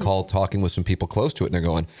then I recall talking with some people close to it, and they're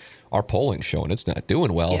going, our polling's showing it's not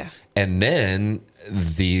doing well. Yeah. And then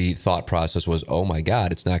the thought process was, oh my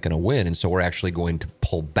God, it's not going to win. And so we're actually going to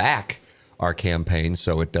pull back our campaign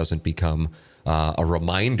so it doesn't become a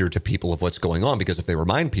reminder to people of what's going on, because if they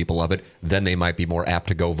remind people of it, then they might be more apt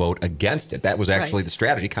to go vote against it. That was actually the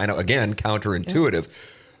strategy, kind of, again, counterintuitive. Yeah.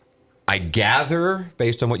 I gather,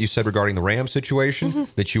 based on what you said regarding the Rams situation,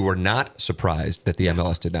 that you were not surprised that the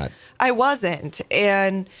MLS did not. I wasn't.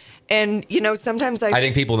 And sometimes I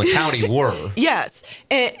think people in the county were. Yes.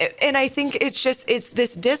 And I think it's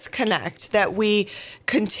this disconnect that we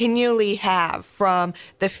continually have from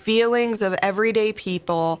the feelings of everyday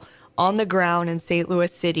people on the ground in St.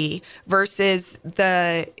 Louis City versus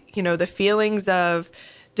the feelings of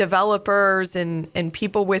developers and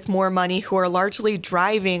people with more money who are largely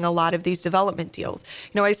driving a lot of these development deals.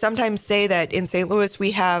 I sometimes say that in St. Louis,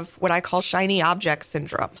 we have what I call shiny object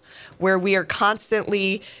syndrome, where we are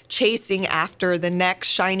constantly chasing after the next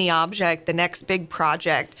shiny object, the next big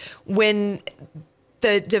project, when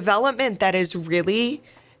the development that is really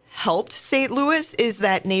helped St. Louis is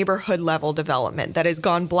that neighborhood level development that has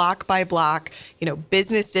gone block by block,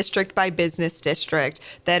 business district by business district,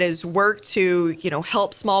 that has worked to,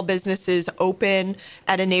 help small businesses open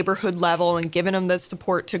at a neighborhood level and given them the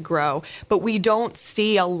support to grow. But we don't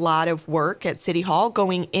see a lot of work at City Hall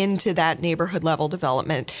going into that neighborhood level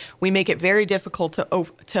development. We make it very difficult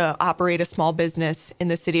to operate a small business in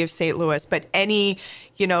the city of St. Louis, but any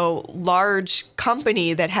large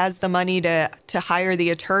company that has the money to hire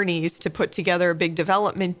the attorneys to put together a big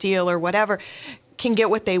development deal or whatever can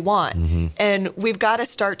get what they want. Mm-hmm. And we've got to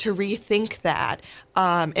start to rethink that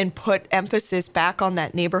and put emphasis back on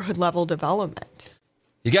that neighborhood level development.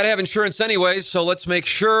 You got to have insurance anyways, so let's make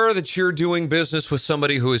sure that you're doing business with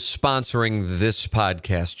somebody who is sponsoring this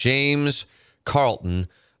podcast. James Carlton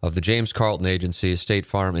of the James Carlton Agency, a State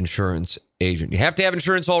Farm insurance agent. You have to have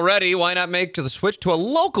insurance already. Why not make the switch to a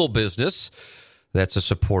local business that's a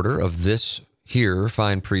supporter of this here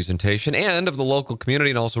fine presentation and of the local community,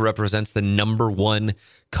 and also represents the number one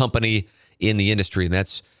company in the industry, and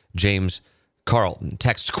that's James Carlton.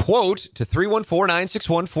 Text quote to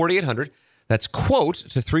 314-961-4800. That's quote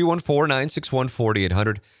to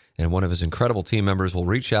 314-961-4800, and one of his incredible team members will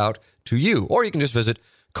reach out to you, or you can just visit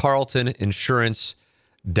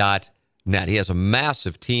carltoninsurance.net. He has a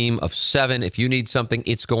massive team of 7. If you need something,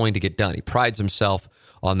 it's going to get done. He prides himself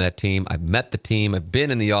on that team. I've met the team. I've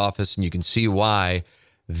been in the office, and you can see why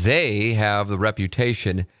they have the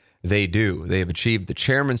reputation they do. They have achieved the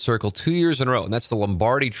Chairman's Circle 2 years in a row, and that's the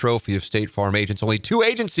Lombardi Trophy of State Farm agents. Only 2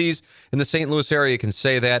 agencies in the St. Louis area can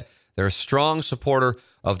say that. They're a strong supporter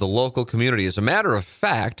of the local community. As a matter of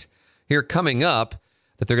fact, here coming up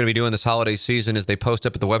that they're going to be doing this holiday season is they post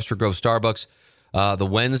up at the Webster Grove Starbucks the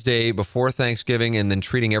Wednesday before Thanksgiving, and then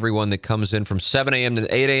treating everyone that comes in from 7 a.m.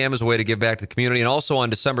 to 8 a.m. as a way to give back to the community. And also on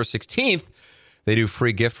December 16th, they do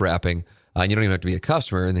free gift wrapping. And you don't even have to be a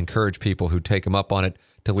customer, and encourage people who take them up on it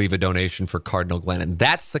to leave a donation for Cardinal Glenn. And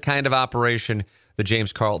that's the kind of operation the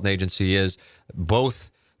James Carlton Agency is, both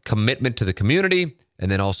commitment to the community and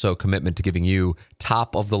then also commitment to giving you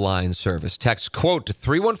top-of-the-line service. Text quote to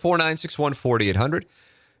 314-961-4800.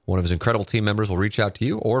 One of his incredible team members will reach out to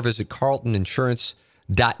you, or visit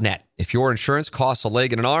carltoninsurance.net. If your insurance costs a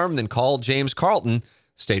leg and an arm, then call James Carlton,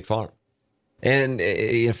 State Farm. And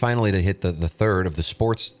finally, to hit the third of the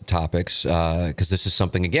sports topics, because this is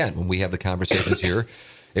something, again, when we have the conversations here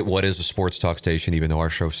at what is a sports talk station, even though our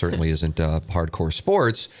show certainly isn't hardcore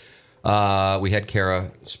sports, we had Kara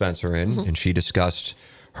Spencer in, and she discussed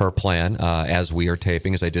her plan as we are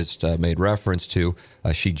taping, as I just made reference to.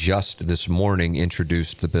 She just this morning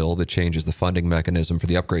introduced the bill that changes the funding mechanism for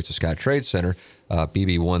the upgrades to Scott Trade Center,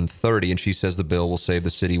 BB 130, and she says the bill will save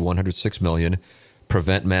the city $106 million,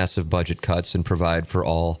 prevent massive budget cuts, and provide for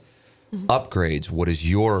all upgrades. What is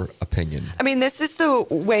your opinion? I mean, this is the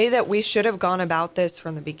way that we should have gone about this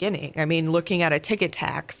from the beginning. I mean, looking at a ticket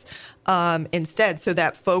tax instead, so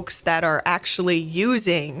that folks that are actually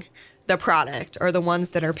using the product are the ones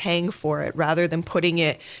that are paying for it, rather than putting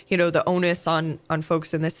it, the onus on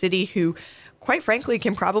folks in the city who, quite frankly,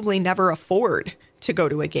 can probably never afford to go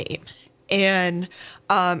to a game. And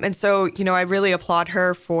so, I really applaud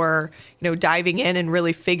her for, diving in and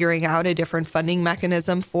really figuring out a different funding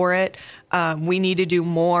mechanism for it. We need to do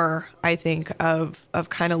more, I think, of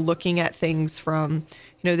kind of looking at things from,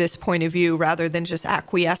 this point of view, rather than just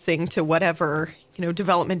acquiescing to whatever,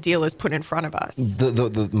 development deal is put in front of us.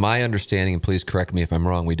 My understanding, and please correct me if I'm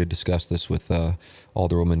wrong, we did discuss this with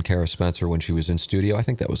Alderwoman Kara Spencer when she was in studio. I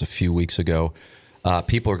think that was a few weeks ago.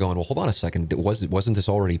 People are going, well, hold on a second. Wasn't this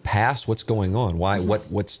already passed? What's going on? Why?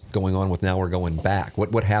 What's going on with now we're going back?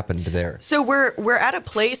 What happened there? So we're at a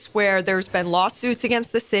place where there's been lawsuits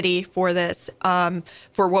against the city for this,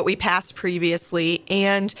 for what we passed previously,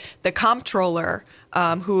 and the comptroller,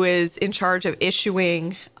 who is in charge of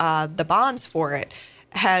issuing the bonds for it,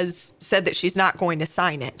 has said that she's not going to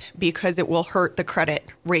sign it because it will hurt the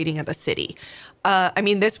credit rating of the city.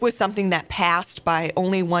 This was something that passed by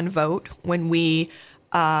only one vote when we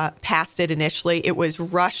passed it initially. It was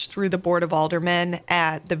rushed through the Board of Aldermen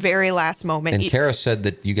at the very last moment. And Kara said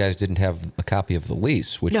that you guys didn't have a copy of the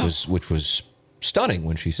lease, which was stunning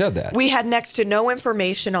when she said that. We had next to no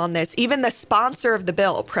information on this. Even the sponsor of the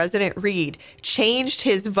bill, President Reed, changed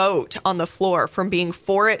his vote on the floor from being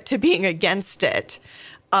for it to being against it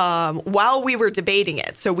while we were debating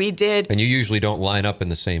it. So we did. And you usually don't line up in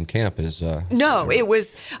the same camp as. No, it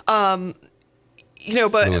was, but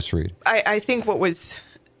Lewis Reed. I think what was.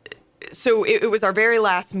 So it was our very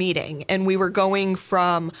last meeting, and we were going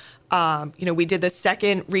from. We did the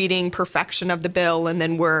second reading perfection of the bill, and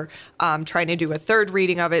then we're trying to do a third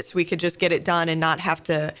reading of it so we could just get it done and not have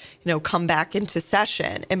to, come back into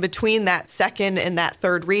session. And between that second and that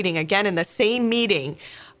third reading, again, in the same meeting,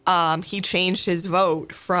 he changed his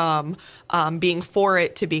vote from being for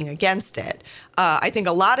it to being against it. I think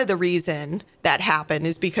a lot of the reason that happened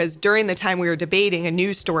is because during the time we were debating, a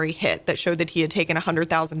news story hit that showed that he had taken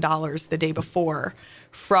 $100,000 the day before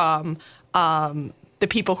from the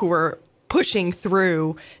people who were pushing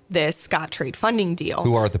through this Scott Trade funding deal.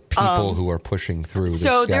 Who are the people who are pushing through this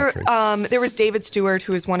So Scott Trade? There was David Stewart,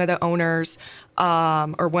 who is one of the owners,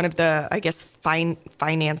 or one of the,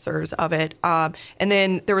 financiers of it. And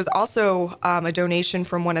then there was also a donation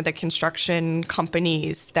from one of the construction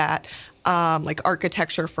companies that like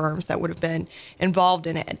architecture firms that would have been involved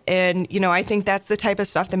in it. And, I think that's the type of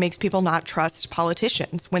stuff that makes people not trust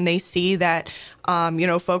politicians when they see that,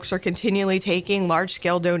 folks are continually taking large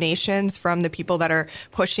scale donations from the people that are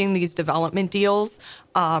pushing these development deals.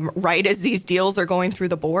 Right as these deals are going through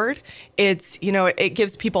the board, it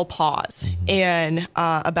gives people pause and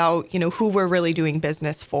about, who we're really doing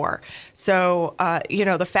business for. So,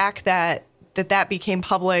 the fact that became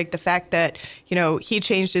public, the fact that, he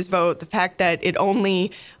changed his vote, the fact that it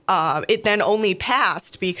then only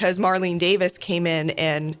passed because Marlene Davis came in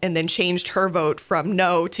and then changed her vote from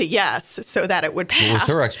no to yes so that it would pass. What was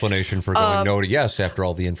her explanation for going no to yes after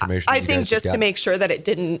all the information? I think just to make sure that it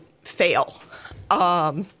didn't fail.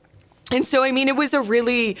 And so, it was a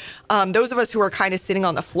really, those of us who were kind of sitting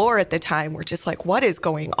on the floor at the time were just like, what is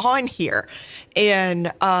going on here?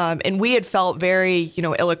 And we had felt very,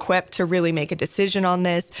 ill-equipped to really make a decision on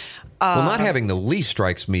this. Well, not having the lease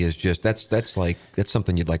strikes me as just, that's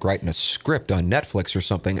something you'd like write in a script on Netflix or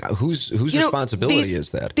something. Whose responsibility is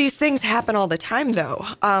that? These things happen all the time, though.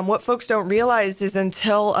 What folks don't realize is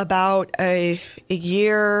until about a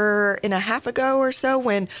year and a half ago or so,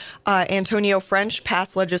 when Antonio French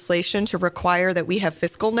passed legislation to require that we have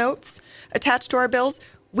fiscal notes attached to our bills,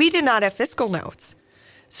 we did not have fiscal notes.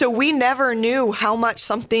 So we never knew how much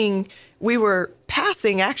something we were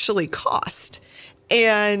passing actually cost.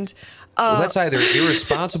 And that's either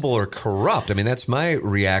irresponsible or corrupt. That's my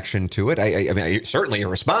reaction to it. I certainly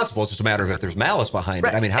irresponsible. It's just a matter of if there's malice behind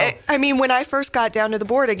it. How? When I first got down to the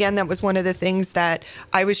board, again, that was one of the things that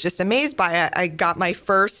I was just amazed by. I got my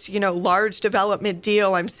first, large development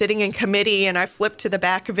deal. I'm sitting in committee and I flipped to the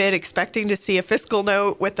back of it expecting to see a fiscal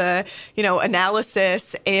note with a,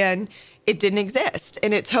 analysis, and it didn't exist.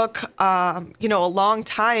 And it took, a long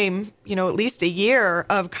time, at least a year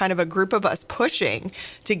of kind of a group of us pushing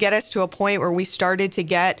to get us to a point where we started to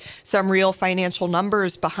get some real financial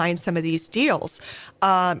numbers behind some of these deals.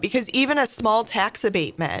 Because even a small tax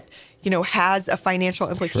abatement, has a financial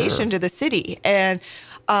implication to the city. And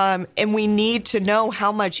we need to know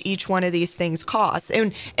how much each one of these things costs.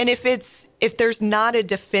 And if there's not a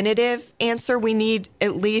definitive answer, we need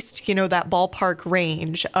at least, that ballpark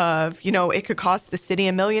range of, it could cost the city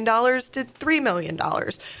 $1 million to $3 million.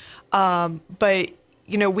 But,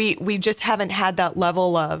 we just haven't had that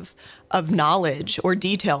level of knowledge or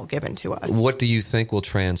detail given to us. What do you think will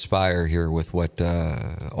transpire here with what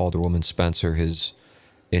Alderwoman Spencer has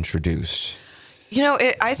introduced?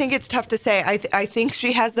 I think it's tough to say. I think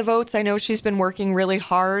she has the votes. I know she's been working really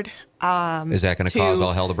hard. Is that going to cause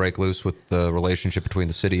all hell to break loose with the relationship between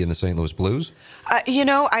the city and the St. Louis Blues?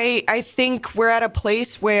 I think we're at a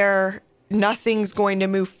place where nothing's going to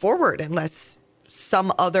move forward unless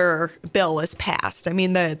some other bill is passed.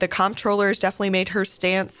 The comptroller has definitely made her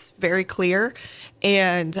stance very clear,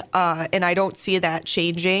 and I don't see that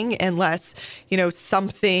changing unless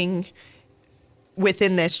something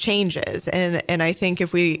within this changes. And I think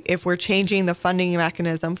if we're changing the funding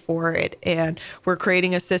mechanism for it and we're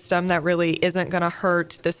creating a system that really isn't going to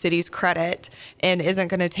hurt the city's credit and isn't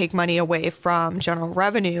going to take money away from general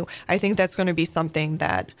revenue, I think that's going to be something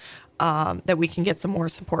that we can get some more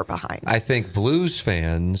support behind. I think Blues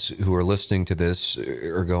fans who are listening to this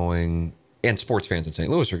are going, and sports fans in St.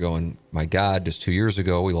 Louis are going, my God, just 2 years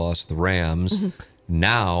ago we lost the Rams. Mm-hmm.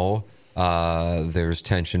 Now there's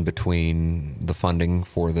tension between the funding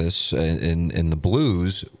for this and the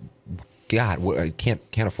Blues. God, I can't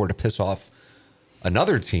afford to piss off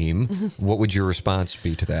another team. Mm-hmm. What would your response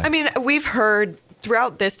be to that? We've heard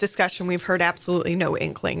throughout this discussion, we've heard absolutely no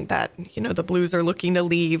inkling that, the Blues are looking to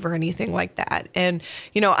leave or anything like that. And,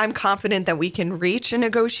 I'm confident that we can reach a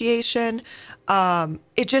negotiation.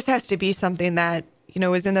 It just has to be something that,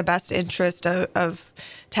 is in the best interest of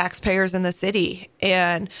taxpayers in the city,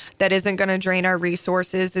 and that isn't going to drain our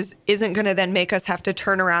resources, isn't going to then make us have to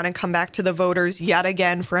turn around and come back to the voters yet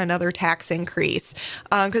again for another tax increase.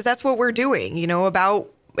 Because that's what we're doing, about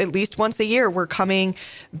at least once a year, we're coming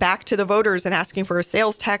back to the voters and asking for a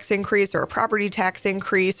sales tax increase or a property tax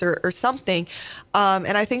increase or something.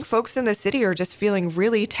 And I think folks in the city are just feeling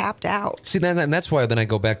really tapped out. See, and that's why then I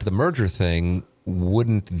go back to the merger thing.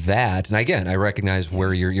 Wouldn't that, and again, I recognize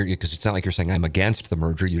where you're because it's not like you're saying I'm against the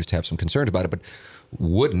merger, you just have some concerns about it, but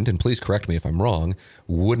wouldn't, and please correct me if I'm wrong,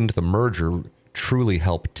 wouldn't the merger truly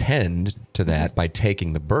help tend to that by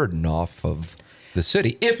taking the burden off of the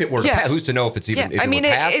city if it were to pass? Who's to know if it's even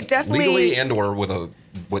if it definitely legally and or with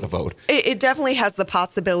a vote? It definitely has the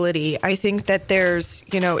possibility. I think that there's,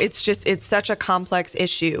 it's such a complex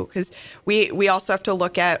issue because we also have to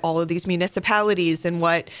look at all of these municipalities and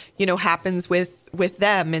what, happens with with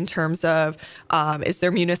them in terms of is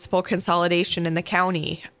there municipal consolidation in the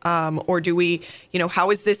county, or do we,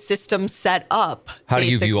 how is this system set up? How do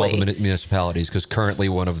you basically? view all the municipalities? Because currently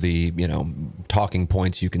one of the talking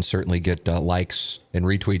points you can certainly get likes and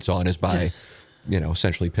retweets on is by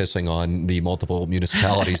essentially pissing on the multiple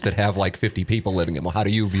municipalities that have like 50 people living in them. Well, how do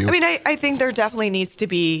you view? I mean, I think there definitely needs to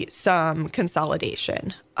be some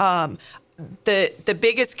consolidation. The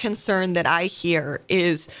biggest concern that I hear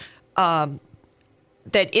is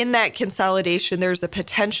that in that consolidation, there's a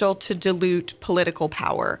potential to dilute political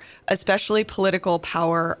power, especially political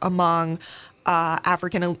power among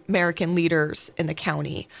African American leaders in the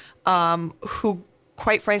county, who,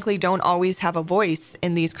 quite frankly, don't always have a voice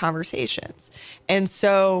in these conversations. And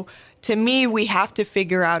so, to me, we have to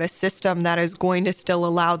figure out a system that is going to still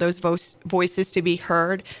allow those voices to be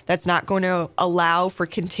heard, that's not going to allow for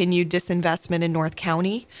continued disinvestment in North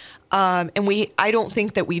County. And I don't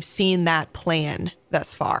think that we've seen that plan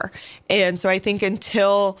thus far. And so I think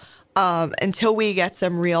until we get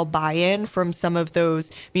some real buy-in from some of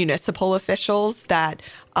those municipal officials that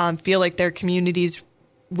feel like their communities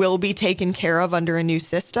will be taken care of under a new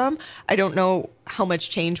system, I don't know how much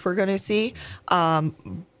change we're going to see.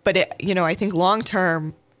 But I think long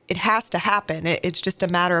term, it has to happen. It's just a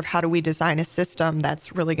matter of how do we design a system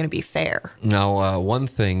that's really going to be fair. Now, one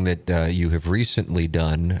thing that you have recently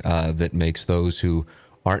done that makes those who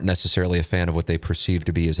aren't necessarily a fan of what they perceive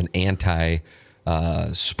to be as an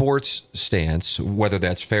anti-sports stance, whether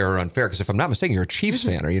that's fair or unfair, because if I'm not mistaken, you're a Chiefs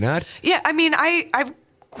fan, are you not? Yeah, I mean, I've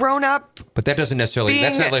grown up. But that doesn't necessarily,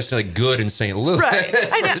 that's not necessarily good in St. Louis. Right.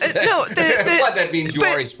 I know. No, but that means you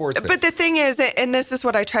are a sports fan. But the thing is, and this is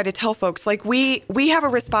what I try to tell folks, like we have a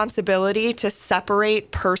responsibility to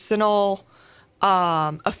separate personal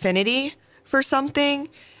affinity for something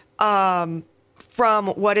from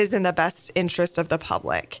what is in the best interest of the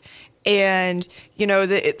public. And,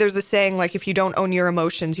 there's a saying, like, if you don't own your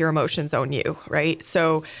emotions own you, right?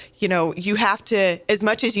 So, you have to, as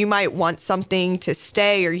much as you might want something to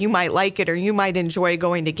stay, or you might like it, or you might enjoy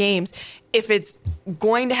going to games, if it's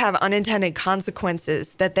going to have unintended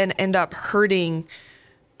consequences that then end up hurting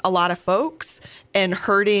a lot of folks and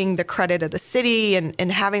hurting the credit of the city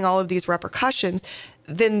and having all of these repercussions,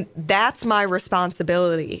 then that's my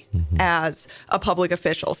responsibility as a public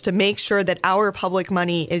official, to make sure that our public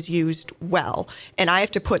money is used well. And I have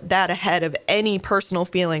to put that ahead of any personal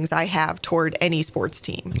feelings I have toward any sports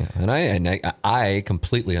team. Yeah, and I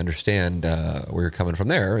completely understand where you're coming from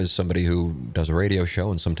there as somebody who does a radio show,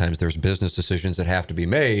 and sometimes there's business decisions that have to be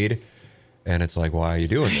made. And it's like, why are you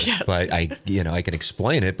doing this? Yes. But I can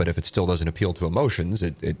explain it, but if it still doesn't appeal to emotions,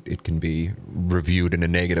 it can be reviewed in a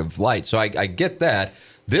negative light. So I get that.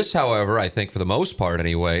 This, however, I think for the most part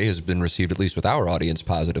anyway, has been received, at least with our audience,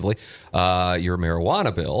 positively. Your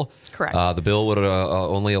marijuana bill. Correct. The bill would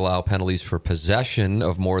only allow penalties for possession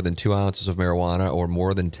of more than 2 ounces of marijuana or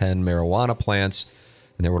more than 10 marijuana plants.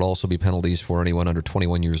 And there would also be penalties for anyone under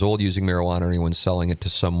 21 years old using marijuana or anyone selling it to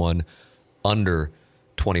someone under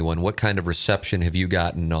 21. What kind of reception have you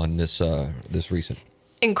gotten on this recent?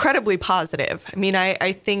 Incredibly positive. I mean,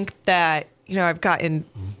 I think that, I've gotten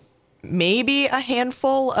maybe a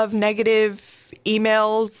handful of negative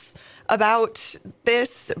emails about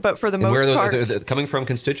this, but for the most part, where are they coming from?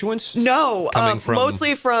 Constituents? No,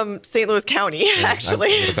 mostly from St. Louis County,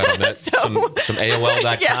 actually. I would bet on that. Some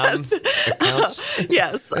AOL.com accounts.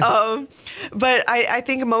 Yes. But I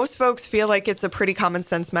think most folks feel like it's a pretty common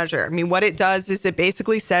sense measure. I mean, what it does is it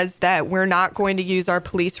basically says that we're not going to use our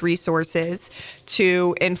police resources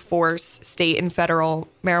to enforce state and federal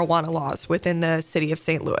marijuana laws within the city of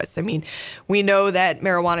St. Louis. I mean, we know that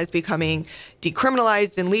marijuana is becoming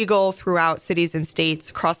decriminalized and legal throughout cities and states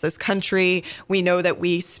across this country. We know that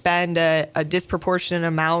we spend a disproportionate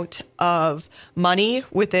amount of money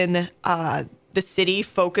within the city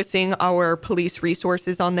focusing our police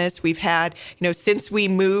resources on this. We've had, since we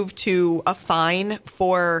moved to a fine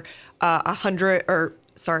for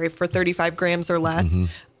 35 grams or less,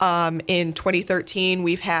 in 2013,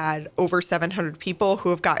 we've had over 700 people who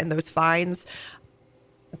have gotten those fines.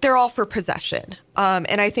 They're all for possession.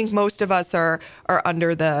 And I think most of us are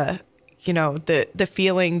under the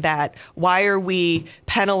feeling that why are we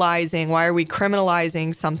penalizing, why are we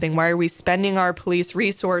criminalizing something, why are we spending our police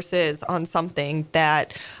resources on something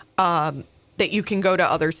that you can go to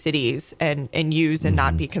other cities and use and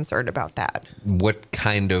not be concerned about that. What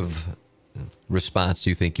kind of response do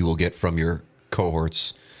you think you will get from your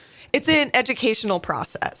cohorts? It's an educational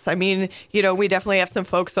process. I mean, we definitely have some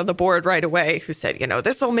folks on the board right away who said,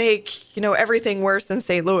 this will make, everything worse in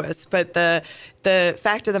St. Louis. But the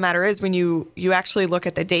fact of the matter is, when you actually look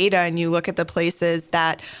at the data and you look at the places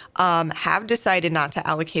that have decided not to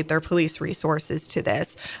allocate their police resources to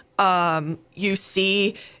this, you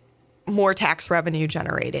see more tax revenue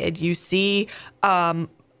generated. You see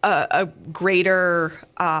a greater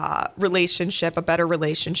relationship, a better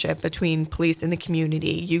relationship between police and the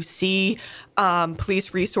community. You see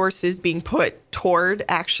police resources being put toward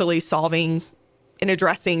actually solving and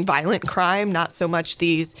addressing violent crime, not so much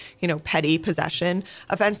these, petty possession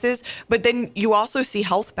offenses. But then you also see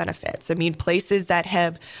health benefits. I mean, places that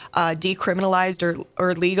have decriminalized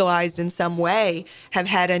or legalized in some way have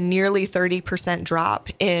had a nearly 30% drop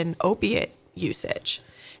in opiate usage.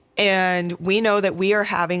 And we know that we are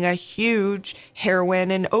having a huge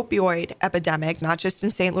heroin and opioid epidemic, not just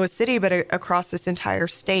in St. Louis City, but across this entire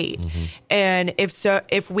state. Mm-hmm. And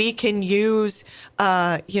if we can use,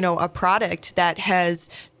 a product that has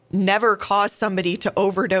never caused somebody to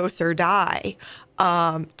overdose or die,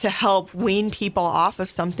 to help wean people off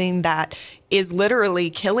of something that is literally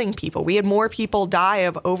killing people. We had more people die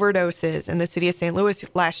of overdoses in the city of St. Louis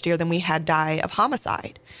last year than we had die of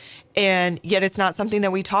homicide. And yet it's not something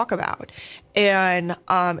that we talk about. And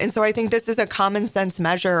so I think this is a common sense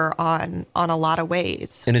measure on a lot of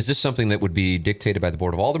ways. And is this something that would be dictated by the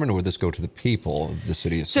Board of Aldermen, or would this go to the people of the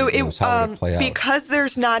city of St. Louis? How would it play out? Because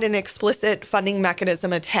there's not an explicit funding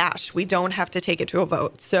mechanism attached, we don't have to take it to a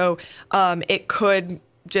vote. So it could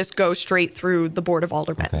just go straight through the Board of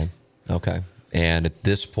Aldermen. Okay. And at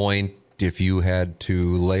this point, if you had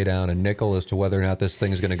to lay down a nickel as to whether or not this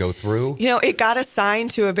thing is going to go through? It got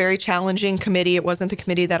assigned to a very challenging committee. It wasn't the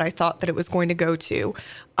committee that I thought that it was going to go to.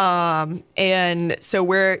 And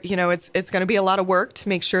so it's going to be a lot of work to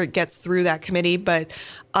make sure it gets through that committee. But,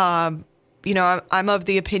 I'm of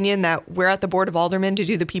the opinion that we're at the Board of Aldermen to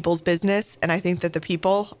do the people's business. And I think that the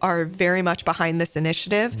people are very much behind this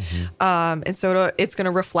initiative. Mm-hmm. And so it's going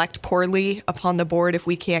to reflect poorly upon the board if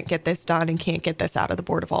we can't get this done and can't get this out of the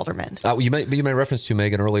Board of Aldermen. You made reference to,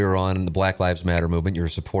 Megan, earlier on the Black Lives Matter movement. You're a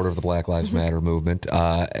supporter of the Black Lives mm-hmm. Matter movement.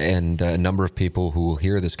 And a number of people who will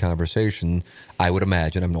hear this conversation, I would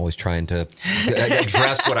imagine, I'm always trying to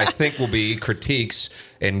address what I think will be critiques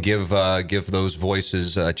and give those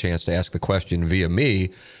voices a chance to ask the question via me,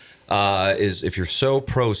 is if you're so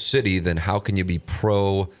pro-city, then how can you be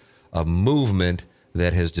pro a movement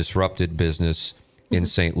that has disrupted business in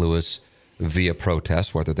St. Louis via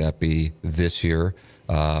protest, whether that be this year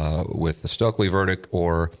with the Stokely verdict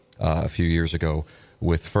or a few years ago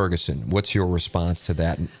with Ferguson? What's your response to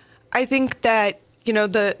that? I think that,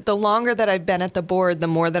 the longer that I've been at the board, the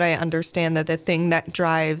more that I understand that the thing that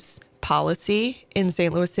drives policy in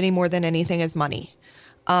St. Louis City more than anything is money,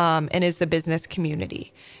 and is the business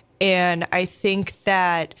community. And I think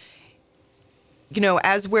that,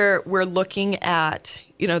 as we're looking at,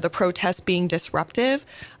 the protests being disruptive,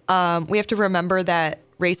 we have to remember that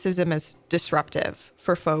racism is disruptive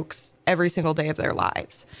for folks every single day of their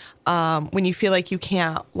lives. When you feel like you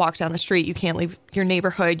can't walk down the street, you can't leave your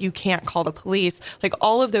neighborhood, you can't call the police, like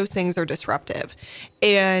all of those things are disruptive.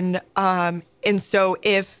 And so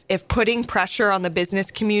if putting pressure on the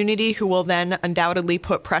business community, who will then undoubtedly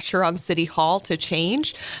put pressure on City Hall to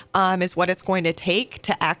change, is what it's going to take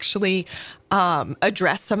to actually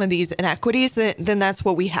address some of these inequities, then that's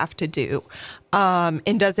what we have to do.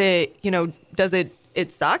 And does it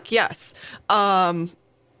suck? Yes.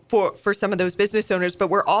 For some of those business owners, but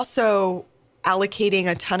we're also allocating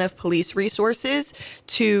a ton of police resources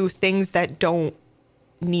to things that don't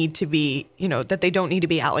need to be, that they don't need to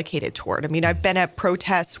be allocated toward. I mean, I've been at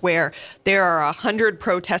protests where there are 100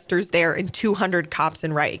 protesters there and 200 cops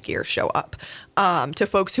in riot gear show up to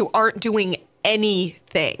folks who aren't doing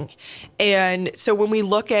anything. And so when we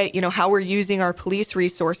look at, how we're using our police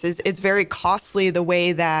resources, it's very costly the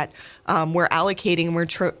way that we're allocating and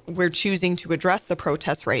we're choosing to address the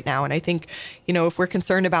protests right now. And I think, if we're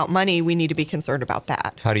concerned about money, we need to be concerned about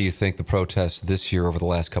that. How do you think the protests this year over the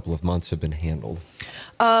last couple of months have been handled?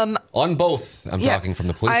 On both, I'm talking from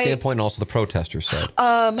the police standpoint and also the protester side.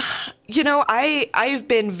 I've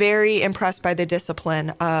been very impressed by the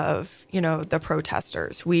discipline of, the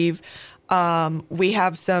protesters. We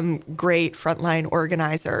have some great frontline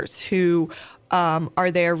organizers who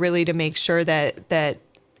are there really to make sure that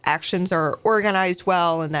actions are organized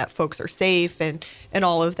well and that folks are safe and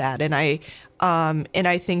all of that. And I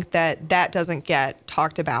think that doesn't get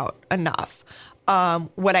talked about enough.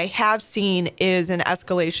 What I have seen is an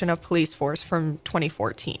escalation of police force from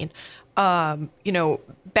 2014.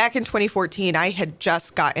 Back in 2014, I had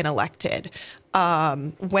just gotten elected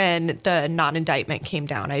when the non-indictment came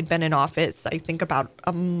down. I'd been in office, I think, about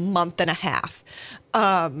a month and a half.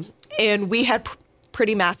 And we had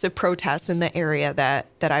pretty massive protests in the area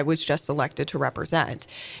that I was just elected to represent.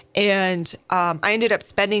 And I ended up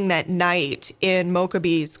spending that night in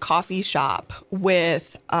Mokabee's coffee shop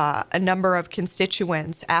with a number of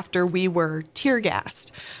constituents after we were tear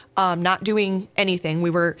gassed. Not doing anything. We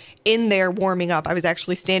were in there warming up. I was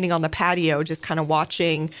actually standing on the patio just kind of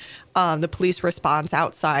watching the police response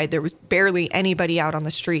outside. There was barely anybody out on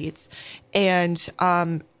the streets. And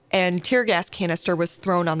tear gas canister was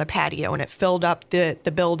thrown on the patio, and it filled up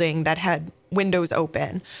the building that had windows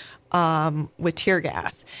open with tear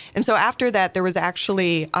gas. And so after that, there was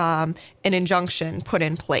actually an injunction put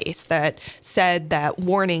in place that said that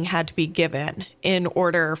warning had to be given in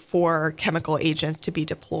order for chemical agents to be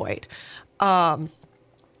deployed.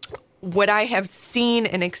 What I have seen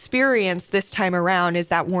and experienced this time around is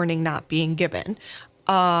that warning not being given.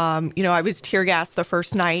 I was tear gassed the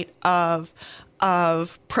first night of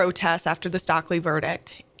protests after the Stockley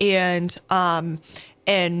verdict, and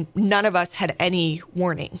none of us had any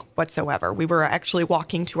warning whatsoever. We were actually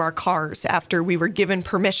walking to our cars after we were given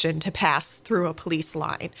permission to pass through a police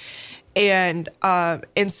line. And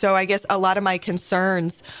so I guess a lot of my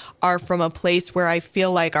concerns are from a place where I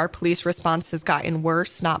feel like our police response has gotten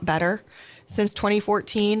worse, not better, since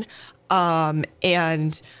 2014. And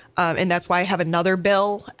that's why I have another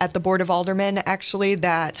bill at the Board of Aldermen, actually,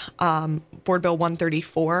 that Board Bill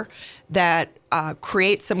 134, that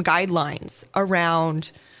creates some guidelines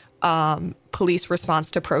around police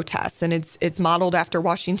response to protests. And it's modeled after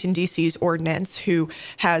Washington, D.C.'s ordinance, who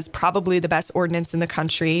has probably the best ordinance in the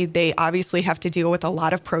country. They obviously have to deal with a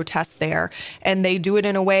lot of protests there. And they do it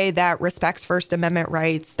in a way that respects First Amendment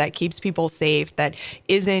rights, that keeps people safe, that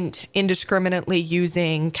isn't indiscriminately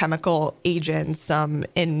using chemical agents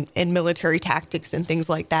in military tactics and things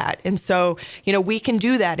like that. And so, we can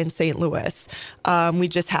do that in St. Louis. We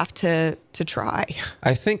just have to try.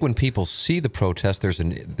 I think when people see the protest,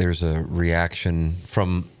 there's a reaction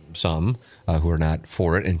from some who are not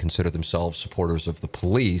for it and consider themselves supporters of the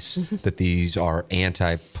police, that these are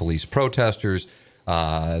anti-police protesters.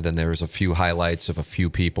 Then there's a few highlights of a few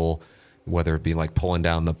people, whether it be like pulling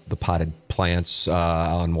down the potted plants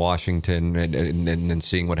on Washington and then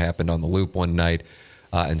seeing what happened on the Loop one night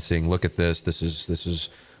and seeing, look at this. This is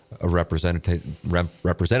a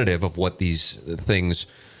representative of what these things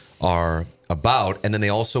are about. And then they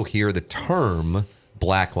also hear the term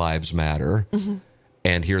Black Lives Matter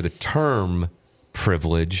and hear the term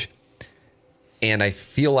privilege. And I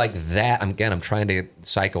feel like that, I'm trying to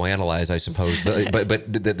psychoanalyze, I suppose, but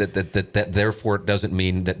that therefore it doesn't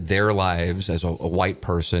mean that their lives as a white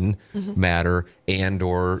person matter, and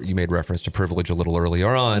or you made reference to privilege a little earlier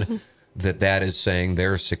on, that is saying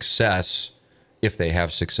their success, if they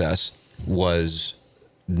have success, was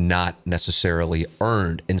not necessarily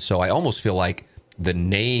earned. And so I almost feel like the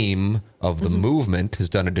name of the movement has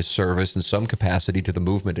done a disservice in some capacity to the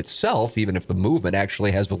movement itself, even if the movement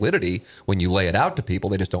actually has validity when you lay it out to people.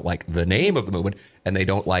 They just don't like the name of the movement, and they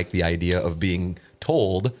don't like the idea of being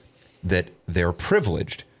told that they're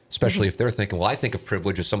privileged, especially if they're thinking, well, I think of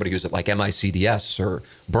privilege as somebody who's at like MICDS or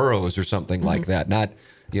Burroughs or something like that, not,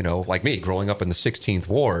 like me growing up in the 16th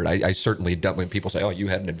Ward. I certainly don't. When people say, oh, you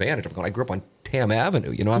had an advantage, I'm going, I grew up on Tam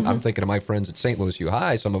Avenue. I'm thinking of my friends at St. Louis U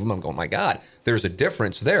High. Some of them, I'm going, my God, there's a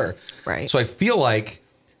difference there. Right. So I feel like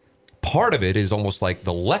part of it is almost like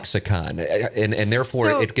the lexicon, and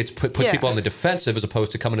therefore it puts people on the defensive as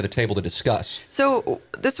opposed to coming to the table to discuss. So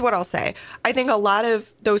this is what I'll say. I think a lot of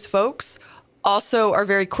those folks also are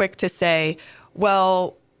very quick to say,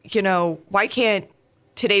 well, why can't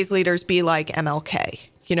today's leaders be like MLK?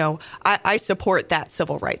 I support that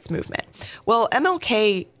civil rights movement. Well,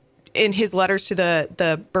 MLK, in his letters to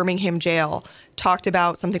the Birmingham jail, talked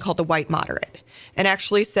about something called the white moderate, and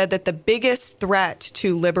actually said that the biggest threat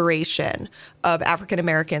to liberation of African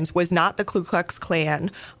Americans was not the Ku Klux Klan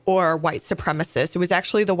or white supremacists. It was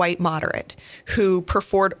actually the white moderate who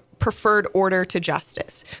preferred order to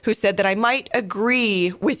justice, who said that I might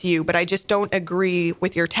agree with you, but I just don't agree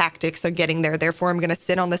with your tactics of getting there. Therefore, I'm going to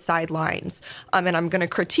sit on the sidelines and I'm going to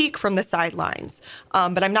critique from the sidelines.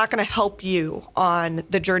 But I'm not going to help you on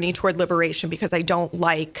the journey toward liberation because I don't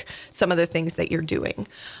like some of the things that you're doing.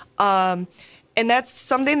 And that's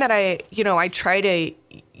something that I try to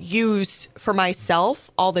use for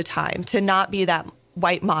myself all the time, to not be that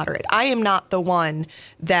white moderate. I am not the one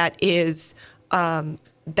that is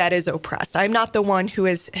oppressed. I'm not the one who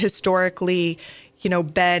has historically,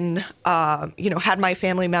 been, had my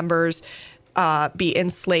family members be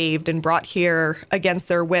enslaved and brought here against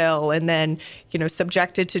their will, and then,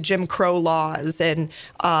 subjected to Jim Crow laws and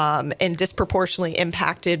disproportionately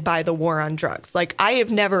impacted by the war on drugs. Like, I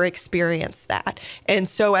have never experienced that. And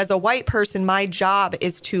so as a white person, my job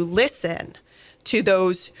is to listen to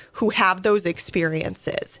those who have those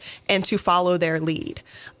experiences and to follow their lead.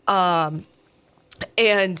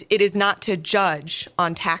 And it is not to judge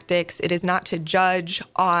on tactics. It is not to judge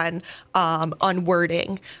on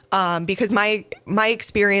wording, because my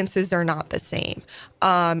experiences are not the same,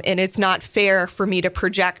 and it's not fair for me to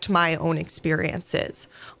project my own experiences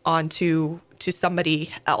onto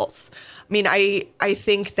somebody else. I mean, I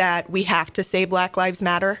think that we have to say Black Lives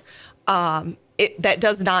Matter. That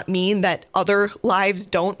does not mean that other lives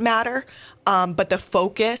don't matter. But the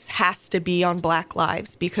focus has to be on Black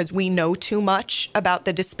lives, because we know too much about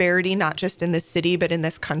the disparity, not just in this city, but in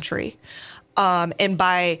this country. And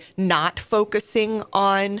by not focusing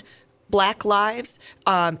on Black lives,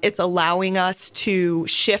 it's allowing us to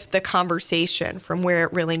shift the conversation from where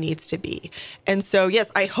it really needs to be. And so,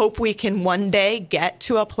 yes, I hope we can one day get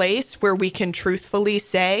to a place where we can truthfully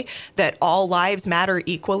say that all lives matter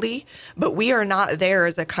equally, but we are not there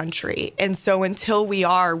as a country. And so until we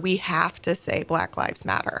are, we have to say Black Lives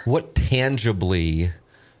Matter. What tangibly,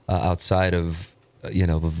 outside of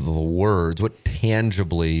the words, what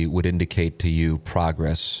tangibly would indicate to you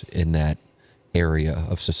progress in that area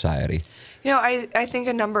of society? I think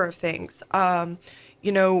a number of things. I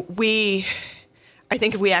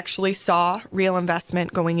think if we actually saw real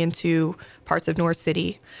investment going into parts of North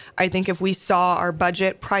City, I think if we saw our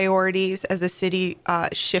budget priorities as a city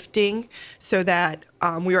shifting so that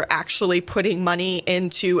we were actually putting money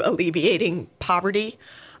into alleviating poverty,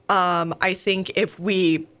 I think if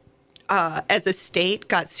we as a state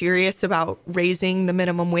got serious about raising the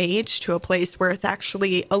minimum wage to a place where it's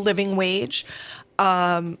actually a living wage,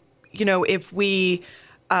 if we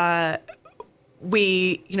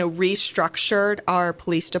restructured our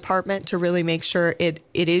police department to really make sure it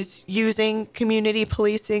is using community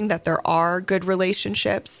policing, that there are good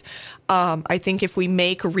relationships. I think if we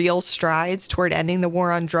make real strides toward ending the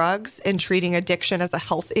war on drugs and treating addiction as a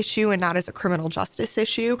health issue and not as a criminal justice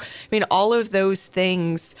issue, all of those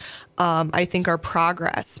things, I think, are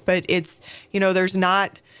progress. But it's, there's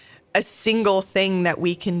not a single thing that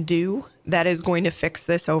we can do that is going to fix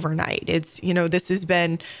this overnight. It's, this has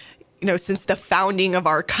been, since the founding of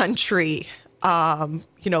our country,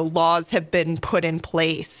 laws have been put in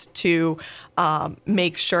place to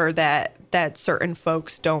make sure that certain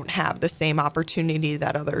folks don't have the same opportunity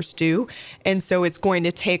that others do. And so it's going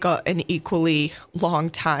to take an equally long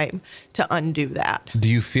time to undo that. Do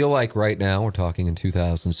you feel like right now, we're talking in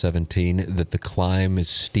 2017, that the climb is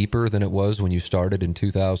steeper than it was when you started in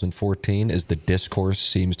 2014, as the discourse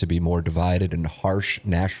seems to be more divided and harsh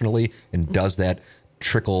nationally? And does that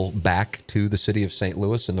trickle back to the city of St.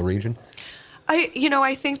 Louis and the region?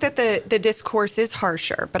 I think that the discourse is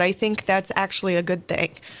harsher, but I think that's actually a good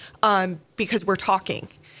thing, because we're talking.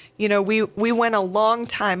 We went a long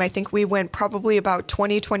time. I think we went probably about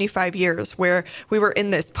 20, 25 years where we were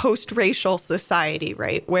in this post-racial society,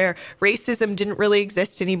 right? Where racism didn't really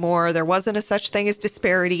exist anymore. There wasn't a such thing as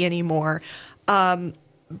disparity anymore.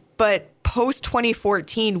 But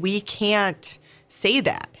post-2014, we can't say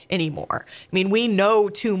that anymore. We know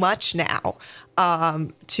too much now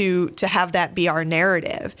to have that be our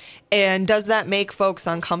narrative. And does that make folks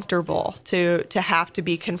uncomfortable to have to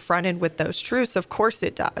be confronted with those truths? Of course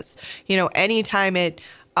it does. Anytime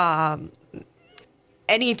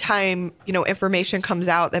information comes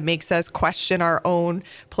out that makes us question our own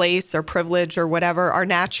place or privilege or whatever, our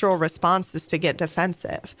natural response is to get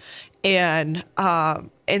defensive. And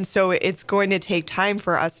so it's going to take time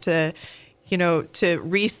for us to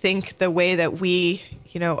rethink the way that we,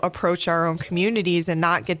 approach our own communities and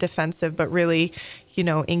not get defensive, but really,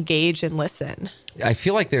 engage and listen. I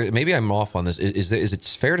feel like maybe I'm off on this. Is it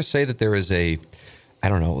fair to say that there is a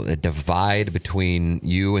divide between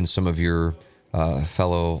you and some of your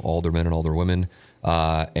fellow aldermen and alderwomen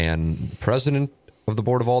and the president of the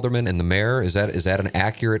Board of Aldermen and the mayor? Is that an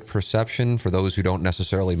accurate perception for those who don't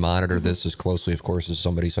necessarily monitor this as closely, of course, as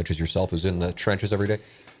somebody such as yourself who's in the trenches every day?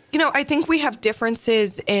 I think we have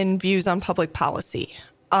differences in views on public policy.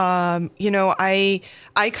 I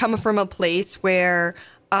come from a place where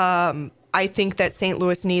I think that St.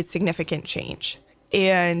 Louis needs significant change,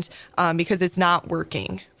 and because it's not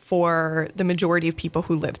working for the majority of people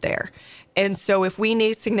who live there. And so if we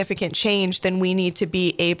need significant change, then we need to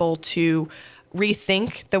be able to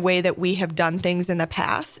rethink the way that we have done things in the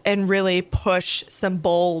past and really push some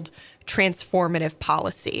bold, transformative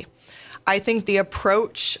policy. I think the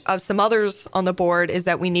approach of some others on the board is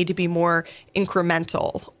that we need to be more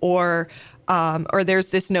incremental, or there's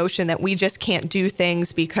this notion that we just can't do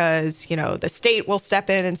things because, the state will step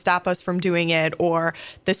in and stop us from doing it, or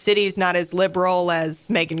the city's not as liberal as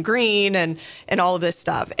Megan Green and all of this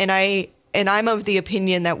stuff. And I'm of the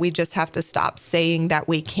opinion that we just have to stop saying that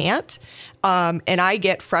we can't. And I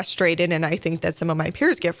get frustrated, and I think that some of my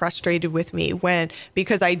peers get frustrated with me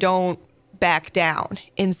because I don't back down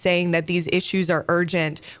in saying that these issues are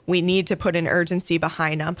urgent. We need to put an urgency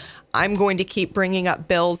behind them. I'm going to keep bringing up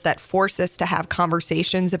bills that force us to have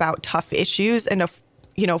conversations about tough issues and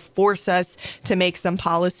force us to make some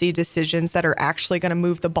policy decisions that are actually going to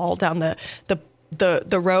move the ball down the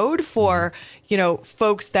road for,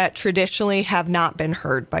 folks that traditionally have not been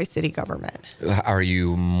heard by city government. Are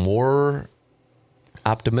you more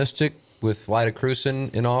optimistic with Lyda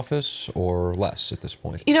Krewson in office or less at this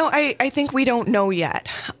point? I think we don't know yet.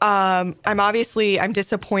 I'm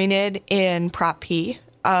disappointed in Prop P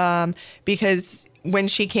because when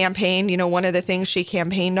she campaigned, one of the things she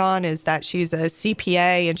campaigned on is that she's a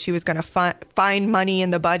CPA and she was going to find money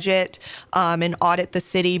in the budget and audit the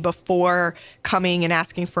city before coming and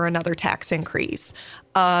asking for another tax increase.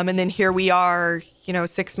 And then here we are,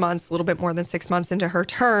 6 months, a little bit more than 6 months into her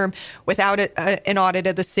term without an audit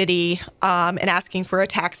of the city and asking for a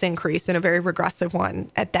tax increase, and a very regressive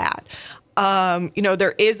one at that.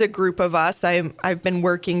 There is a group of us. I've been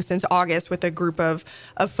working since August with a group of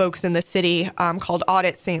folks in the city called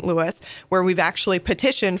Audit St. Louis, where we've actually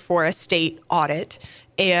petitioned for a state audit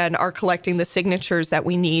and are collecting the signatures that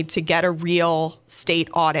we need to get a real state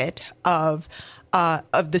audit of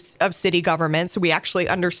city government, so we actually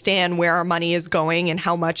understand where our money is going and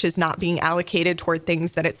how much is not being allocated toward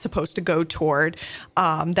things that it's supposed to go toward.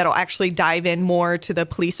 That'll actually dive in more to the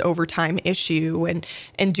police overtime issue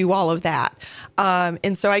and do all of that.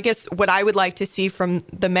 And so I guess what I would like to see from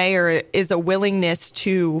the mayor is a willingness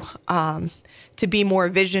to be more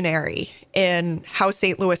visionary in how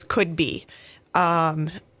St. Louis could be,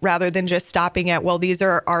 rather than just stopping at, well, these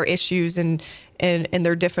are our issues and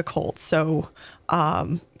they're difficult. So,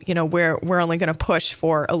 we're only going to push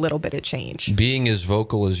for a little bit of change. Being as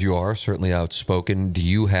vocal as you are, certainly outspoken, do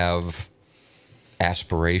you have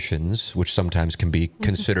aspirations, which sometimes can be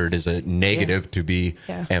considered as a negative to be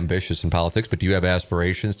ambitious in politics, but do you have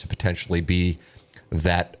aspirations to potentially be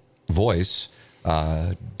that voice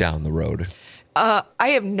down the road? I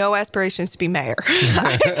have no aspirations to be mayor.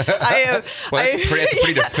 That's a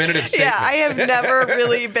pretty definitive statement. Yeah, I have never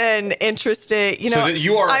really been interested. So that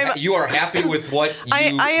you are happy with what you...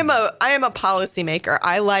 I am a policymaker.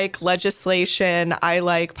 I like legislation. I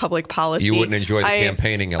like public policy. You wouldn't enjoy the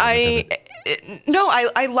campaigning element of it. No,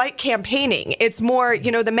 I like campaigning. It's more,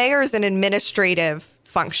 the mayor is an administrative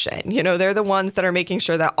function. They're the ones that are making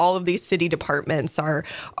sure that all of these city departments are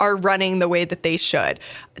running the way that they should.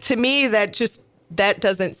 To me, that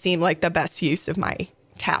doesn't seem like the best use of my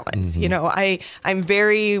talents. Mm-hmm. I'm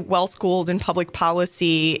very well schooled in public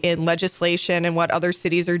policy, in legislation, and what other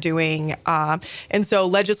cities are doing. And so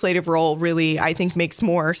legislative role really, I think, makes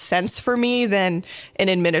more sense for me than an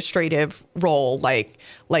administrative role like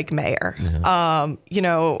mayor.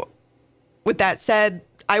 Yeah. With that said,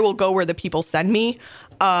 I will go where the people send me.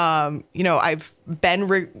 I've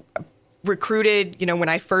been recruited. When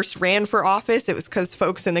I first ran for office, it was because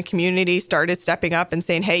folks in the community started stepping up and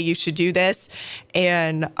saying, "Hey, you should do this."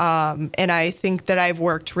 And I think that I've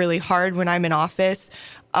worked really hard when I'm in office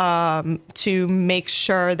to make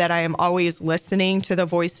sure that I am always listening to the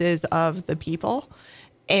voices of the people,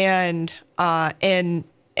 and as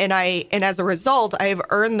a result, I have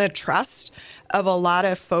earned the trust of a lot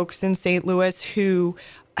of folks in St. Louis who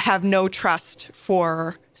have no trust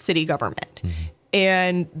for city government. Mm-hmm.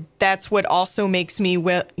 And that's what also makes me,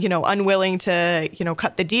 unwilling to,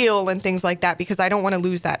 cut the deal and things like that, because I don't want to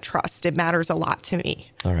lose that trust. It matters a lot to me.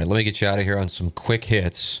 All right, let me get you out of here on some quick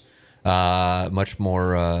hits. Much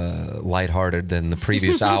more lighthearted than the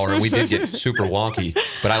previous hour. We did get super wonky,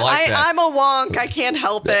 but I like that. I'm a wonk. I can't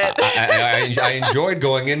help it. I enjoyed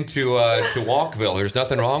going into to Wonkville. There's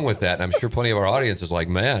nothing wrong with that. And I'm sure plenty of our audience is like,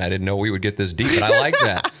 man, I didn't know we would get this deep, but I like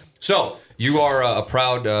that. So you are a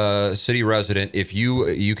proud city resident. If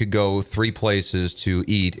you could go 3 places to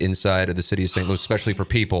eat inside of the city of St. Louis, especially for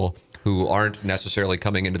people who aren't necessarily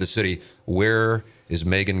coming into the city, where is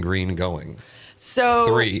Megan Green going? So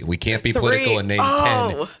 3. We can't be political and name 10.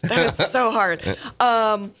 Oh, that is so hard.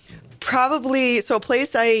 Probably, so a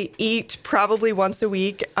place I eat probably once a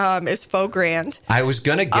week is Faux Grand. I was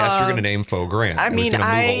going to guess you're going to name Faux Grand. I mean, was going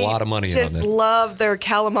to I move a lot of money just on this. love their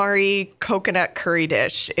calamari coconut curry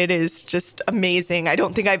dish. It is just amazing. I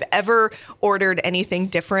don't think I've ever ordered anything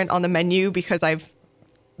different on the menu because the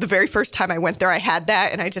very first time I went there, I had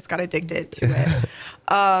that and I just got addicted to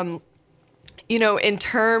it. In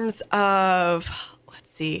terms of,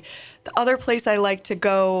 let's see, the other place I like to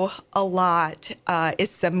go a lot is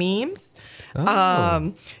Samim's. Oh.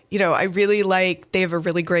 I really they have a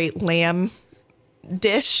really great lamb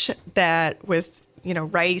dish that with,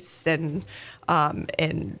 rice and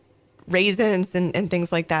raisins and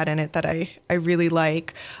things like that in it that I really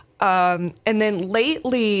like. And then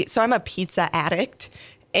lately, so I'm a pizza addict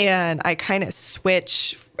and I kind of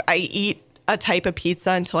switch. I eat a type of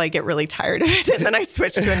pizza until I get really tired of it, and then I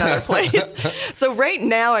switch to another place. So right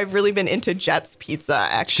now, I've really been into Jets Pizza,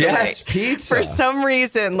 actually. Jets Pizza? For some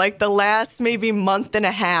reason, like the last maybe month and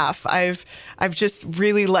a half, I've just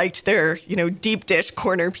really liked their, deep dish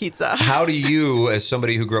corner pizza. How do you, as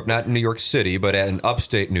somebody who grew up not in New York City, but in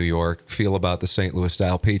upstate New York, feel about the St. Louis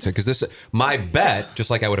style pizza? Because my bet, just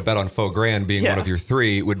like I would have bet on Faux Grand being one of your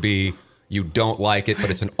three, would be you don't like it, but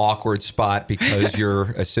it's an awkward spot because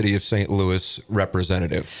you're a city of St. Louis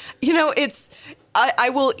representative. I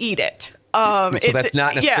will eat it. So that's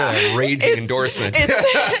not necessarily a raging endorsement.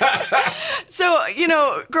 So,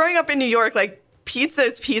 growing up in New York, pizza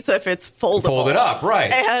is pizza if it's foldable. Fold it up,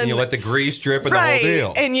 right. And you let the grease drip and the whole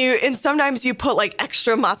deal. And sometimes you put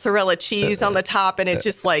extra mozzarella cheese on the top and it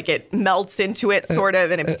just it melts into it sort of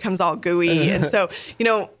and it becomes all gooey. And so,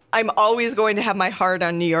 I'm always going to have my heart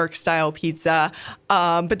on New York style pizza.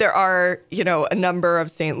 But there are, a number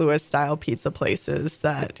of St. Louis style pizza places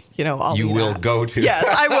that, I'll go to. Yes,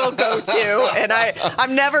 I will go to. And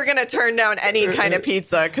I'm never going to turn down any kind of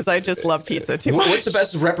pizza because I just love pizza too much. What's the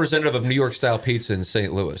best representative of New York style pizza in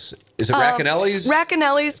St. Louis? Is it Racanelli's?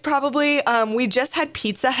 Racanelli's probably. We just had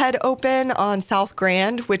Pizza Head open on South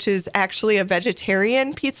Grand, which is actually a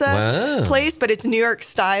vegetarian pizza place, but it's New York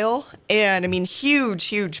style. And I mean, huge,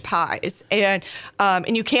 huge pies. And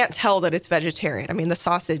you can't tell that it's vegetarian. I mean, the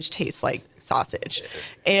sausage tastes like sausage.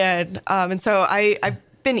 And so I've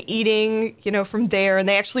been eating, from there, and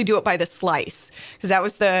they actually do it by the slice, because that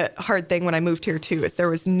was the hard thing when I moved here too, is there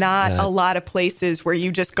was not a lot of places where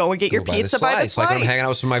you just go and get your pizza by the slice. Like when I'm hanging out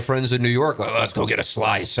with some of my friends in New York, let's go get a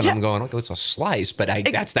slice, and I'm going, okay, it's a slice, but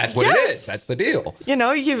that's what it is. That's the deal.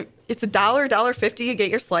 It's $1, $1.50. You get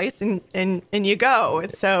your slice and you go.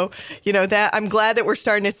 And so, that I'm glad that we're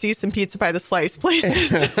starting to see some pizza by the slice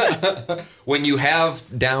places. When you have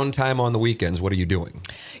downtime on the weekends, what are you doing?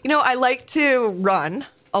 I like to run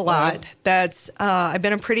a lot. I've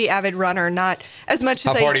been a pretty avid runner, not as much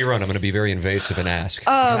as How far do you run? I'm going to be very invasive and ask.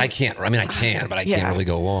 I can't. I mean, I can, but I can't really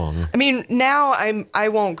go long. I mean, now I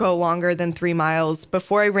won't go longer than 3 miles.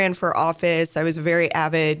 Before I ran for office, I was a very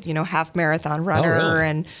avid, half marathon runner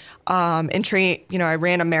and train. I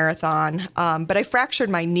ran a marathon, but I fractured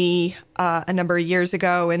my knee a number of years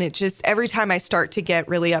ago, and it just every time I start to get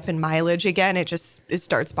really up in mileage again, it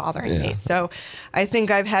starts bothering me. So I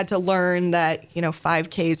think I've had to learn that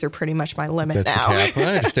 5Ks are pretty much my limit now. I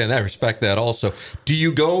understand that. I respect that. Also, do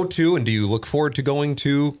you go to and do you look forward to going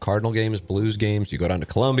to Cardinal games, Blues games? Do you go down to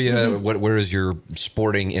Columbia? Mm-hmm. Where is your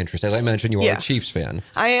sporting interest? As I mentioned, you are a Chiefs fan.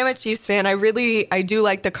 I am a Chiefs fan. I do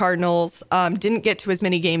like the Cardinals. Didn't get to as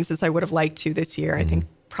many games as I would have liked to this year. I think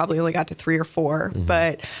probably only got to 3 or 4,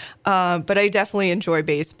 but I definitely enjoy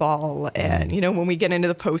baseball. And, when we get into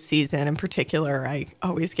the postseason in particular, I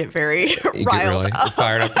always get very riled up. You're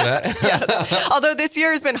fired up for that? Yes. Although this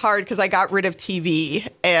year has been hard because I got rid of TV.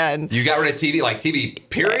 And you got rid of TV, like TV,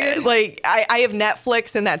 period? I have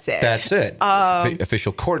Netflix and that's it. That's it.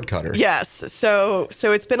 Official cord cutter. Yes. So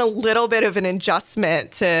it's been a little bit of an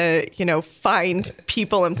adjustment to, find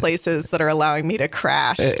people and places that are allowing me to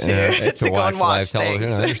crash to go and watch things.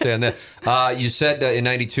 I understand that. You said in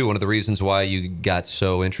 92, one of the reasons why you got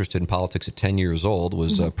so interested in politics at 10 years old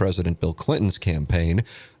was President Bill Clinton's campaign.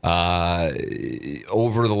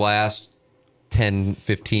 Over the last 10,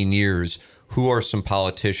 15 years, who are some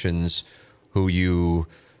politicians who you,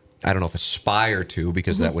 I don't know if aspire to,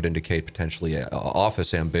 because that would indicate potentially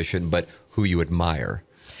office ambition, but who you admire?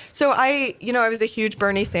 So I was a huge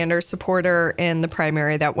Bernie Sanders supporter in the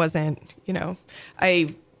primary. That wasn't,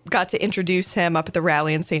 I got to introduce him up at the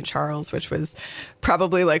rally in St. Charles, which was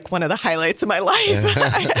probably one of the highlights of my life,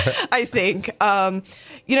 I think.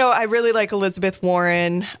 I really like Elizabeth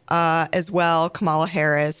Warren as well, Kamala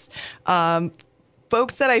Harris,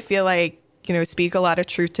 folks that I feel speak a lot of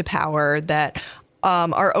truth to power that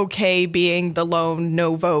are okay being the lone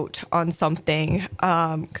no vote on something.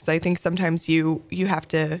 Because I think sometimes you have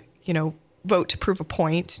to, vote to prove a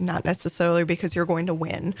point, not necessarily because you're going to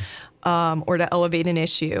win or to elevate an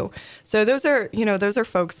issue. So those are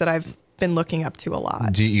folks that I've been looking up to a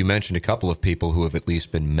lot. You mentioned a couple of people who have at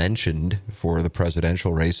least been mentioned for the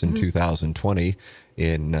presidential race in 2020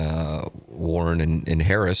 in Warren and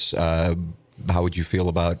Harris. How would you feel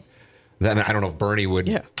about that? I mean, I don't know if Bernie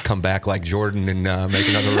would come back like Jordan and make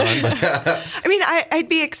another run. But I mean, I'd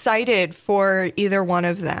be excited for either one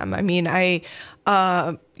of them. I mean, I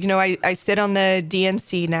sit on the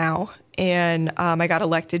DNC now, and I got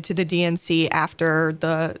elected to the DNC after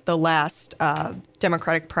the last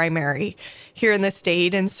Democratic primary here in the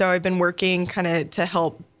state. And so I've been working kind of to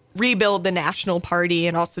help rebuild the national party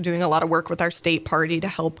and also doing a lot of work with our state party to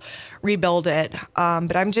help rebuild it.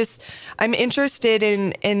 But I'm interested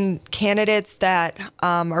in candidates that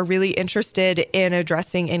are really interested in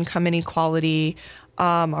addressing income inequality,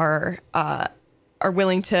 are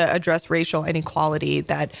willing to address racial inequality,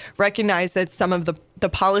 that recognize that some of the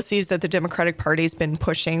policies that the Democratic Party has been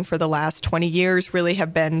pushing for the last 20 years really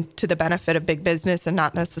have been to the benefit of big business and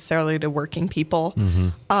not necessarily to working people.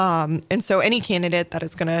 And so any candidate that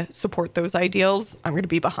is going to support those ideals, I'm going to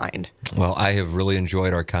be behind. Well, I have really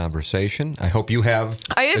enjoyed our conversation. I hope you have.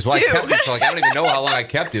 I have too. I kept you for I don't even know how long I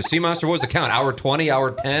kept you. Sea Monster, what was the count? Hour 20,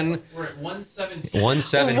 hour 10? We're at 117.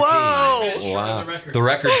 117. Whoa. Wow. The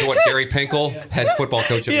record to what Gary Pinkel, head football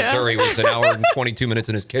coach of Missouri, was an hour and 22 minutes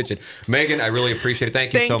in his kitchen. Megan, I really appreciate it.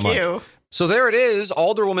 Thank you so much. You. So there it is,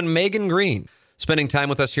 Alderwoman Megan Green, spending time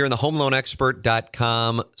with us here in the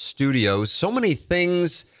HomeLoanExpert.com studios. So many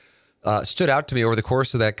things stood out to me over the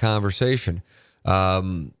course of that conversation. I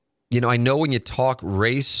know when you talk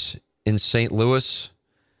race in St. Louis,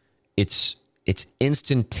 it's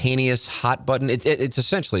instantaneous, hot button. It's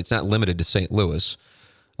essentially, it's not limited to St. Louis.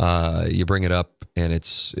 You bring it up and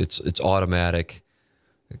it's automatic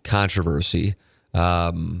controversy.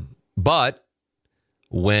 But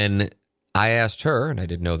when I asked her, and I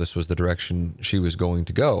didn't know this was the direction she was going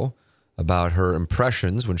to go, about her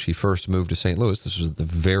impressions when she first moved to St. Louis, this was at the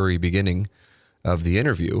very beginning of the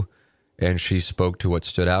interview, and she spoke to what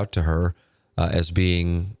stood out to her as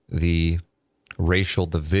being the racial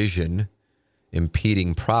division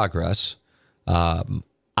impeding progress.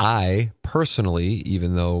 I personally,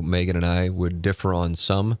 even though Megan and I would differ on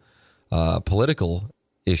some political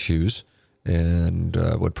issues and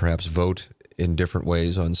would perhaps vote in different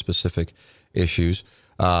ways on specific issues,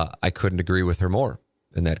 I couldn't agree with her more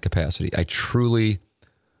in that capacity. I truly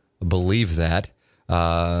believe that,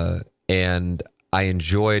 and I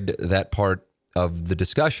enjoyed that part of the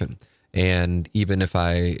discussion. And even if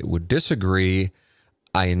I would disagree,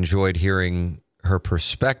 I enjoyed hearing her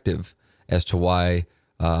perspective as to why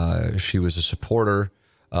she was a supporter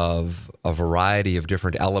of a variety of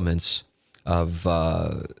different elements of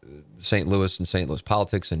St. Louis and St. Louis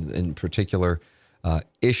politics, and in particular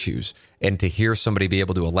issues. And to hear somebody be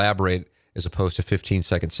able to elaborate as opposed to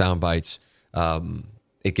 15-second sound bites,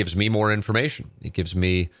 it gives me more information. It gives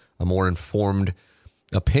me a more informed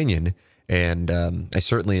opinion. And I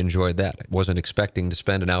certainly enjoyed that. I wasn't expecting to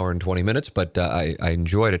spend an hour and 20 minutes, but I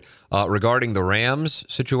enjoyed it. Regarding the Rams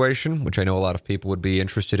situation, which I know a lot of people would be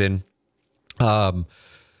interested in,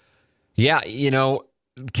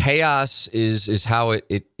 chaos is how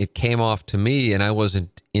it came off to me, and I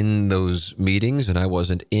wasn't in those meetings, and I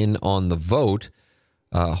wasn't in on the vote.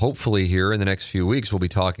 Hopefully here in the next few weeks, we'll be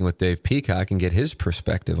talking with Dave Peacock and get his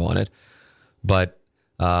perspective on it. But,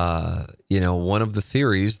 one of the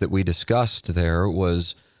theories that we discussed there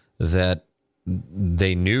was that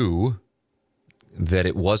they knew that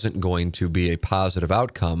it wasn't going to be a positive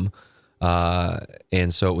outcome,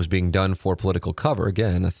 and so it was being done for political cover.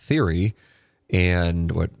 Again, a theory.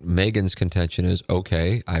 And what Megan's contention is,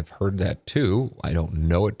 okay, I've heard that too. I don't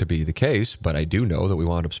know it to be the case, but I do know that we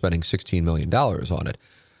wound up spending $16 million on it.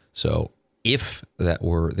 So if that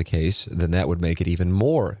were the case, then that would make it even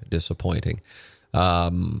more disappointing.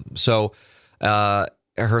 So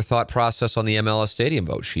her thought process on the MLS Stadium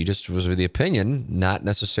vote, she just was of the opinion, not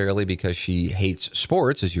necessarily because she hates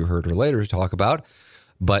sports, as you heard her later talk about,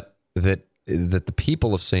 but that the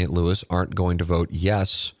people of St. Louis aren't going to vote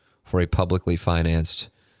yes for a publicly financed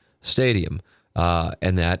stadium.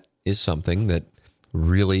 And that is something that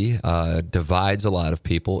really divides a lot of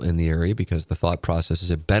people in the area, because the thought process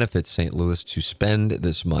is it benefits St. Louis to spend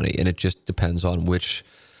this money. And it just depends on which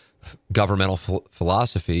governmental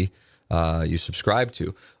philosophy you subscribe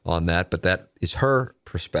to on that. But that is her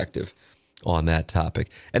perspective on that topic.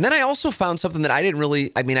 And then I also found something that I didn't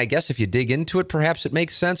really, I guess if you dig into it, perhaps it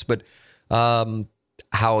makes sense, but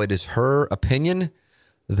how it is her opinion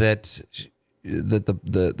that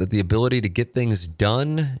the ability to get things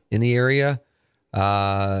done in the area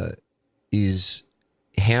is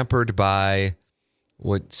hampered by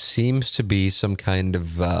what seems to be some kind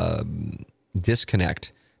of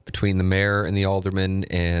disconnect between the mayor and the alderman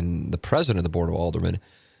and the president of the board of aldermen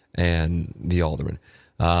and the alderman.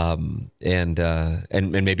 And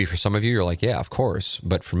maybe for some of you, you're like, yeah, of course.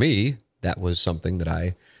 But for me, that was something that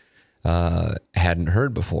I hadn't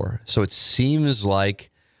heard before. So it seems like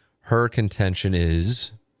her contention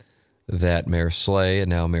is that Mayor Slay and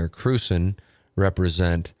now Mayor Krewson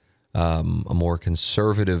represent a more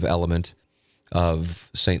conservative element of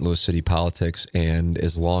St. Louis city politics. And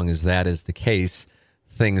as long as that is the case,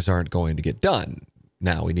 things aren't going to get done.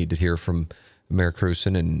 Now we need to hear from Mayor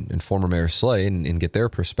Krewson and former Mayor Slay and get their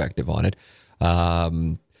perspective on it.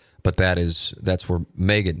 But that's where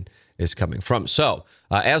Megan is coming from. So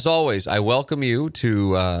as always, I welcome you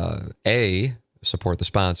to A, support the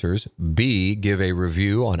sponsors, B, give a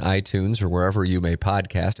review on iTunes or wherever you may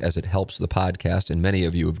podcast, as it helps the podcast, and many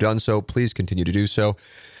of you have done so. Please continue to do so.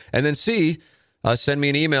 And then C, send me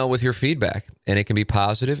an email with your feedback. And it can be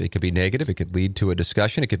positive, it could be negative, it could lead to a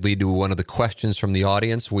discussion, it could lead to one of the questions from the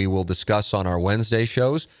audience we will discuss on our Wednesday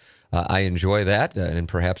shows. I enjoy that, and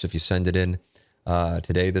perhaps if you send it in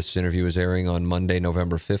today, this interview is airing on Monday,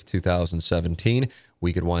 November 5th, 2017.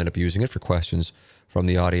 We could wind up using it for questions from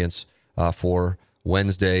the audience for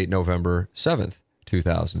Wednesday, November 7th,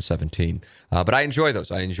 2017. But I enjoy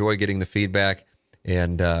those. I enjoy getting the feedback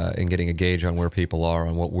and getting a gauge on where people are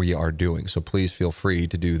on what we are doing. So please feel free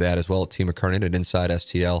to do that as well at T. McKernan at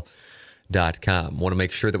InsideSTL.com. Want to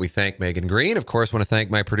make sure that we thank Megan Green. Of course, want to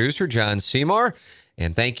thank my producer, John Seymour.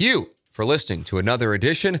 And thank you for listening to another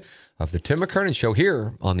edition of the Tim McKernan Show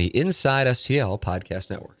here on the Inside STL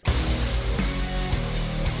Podcast Network.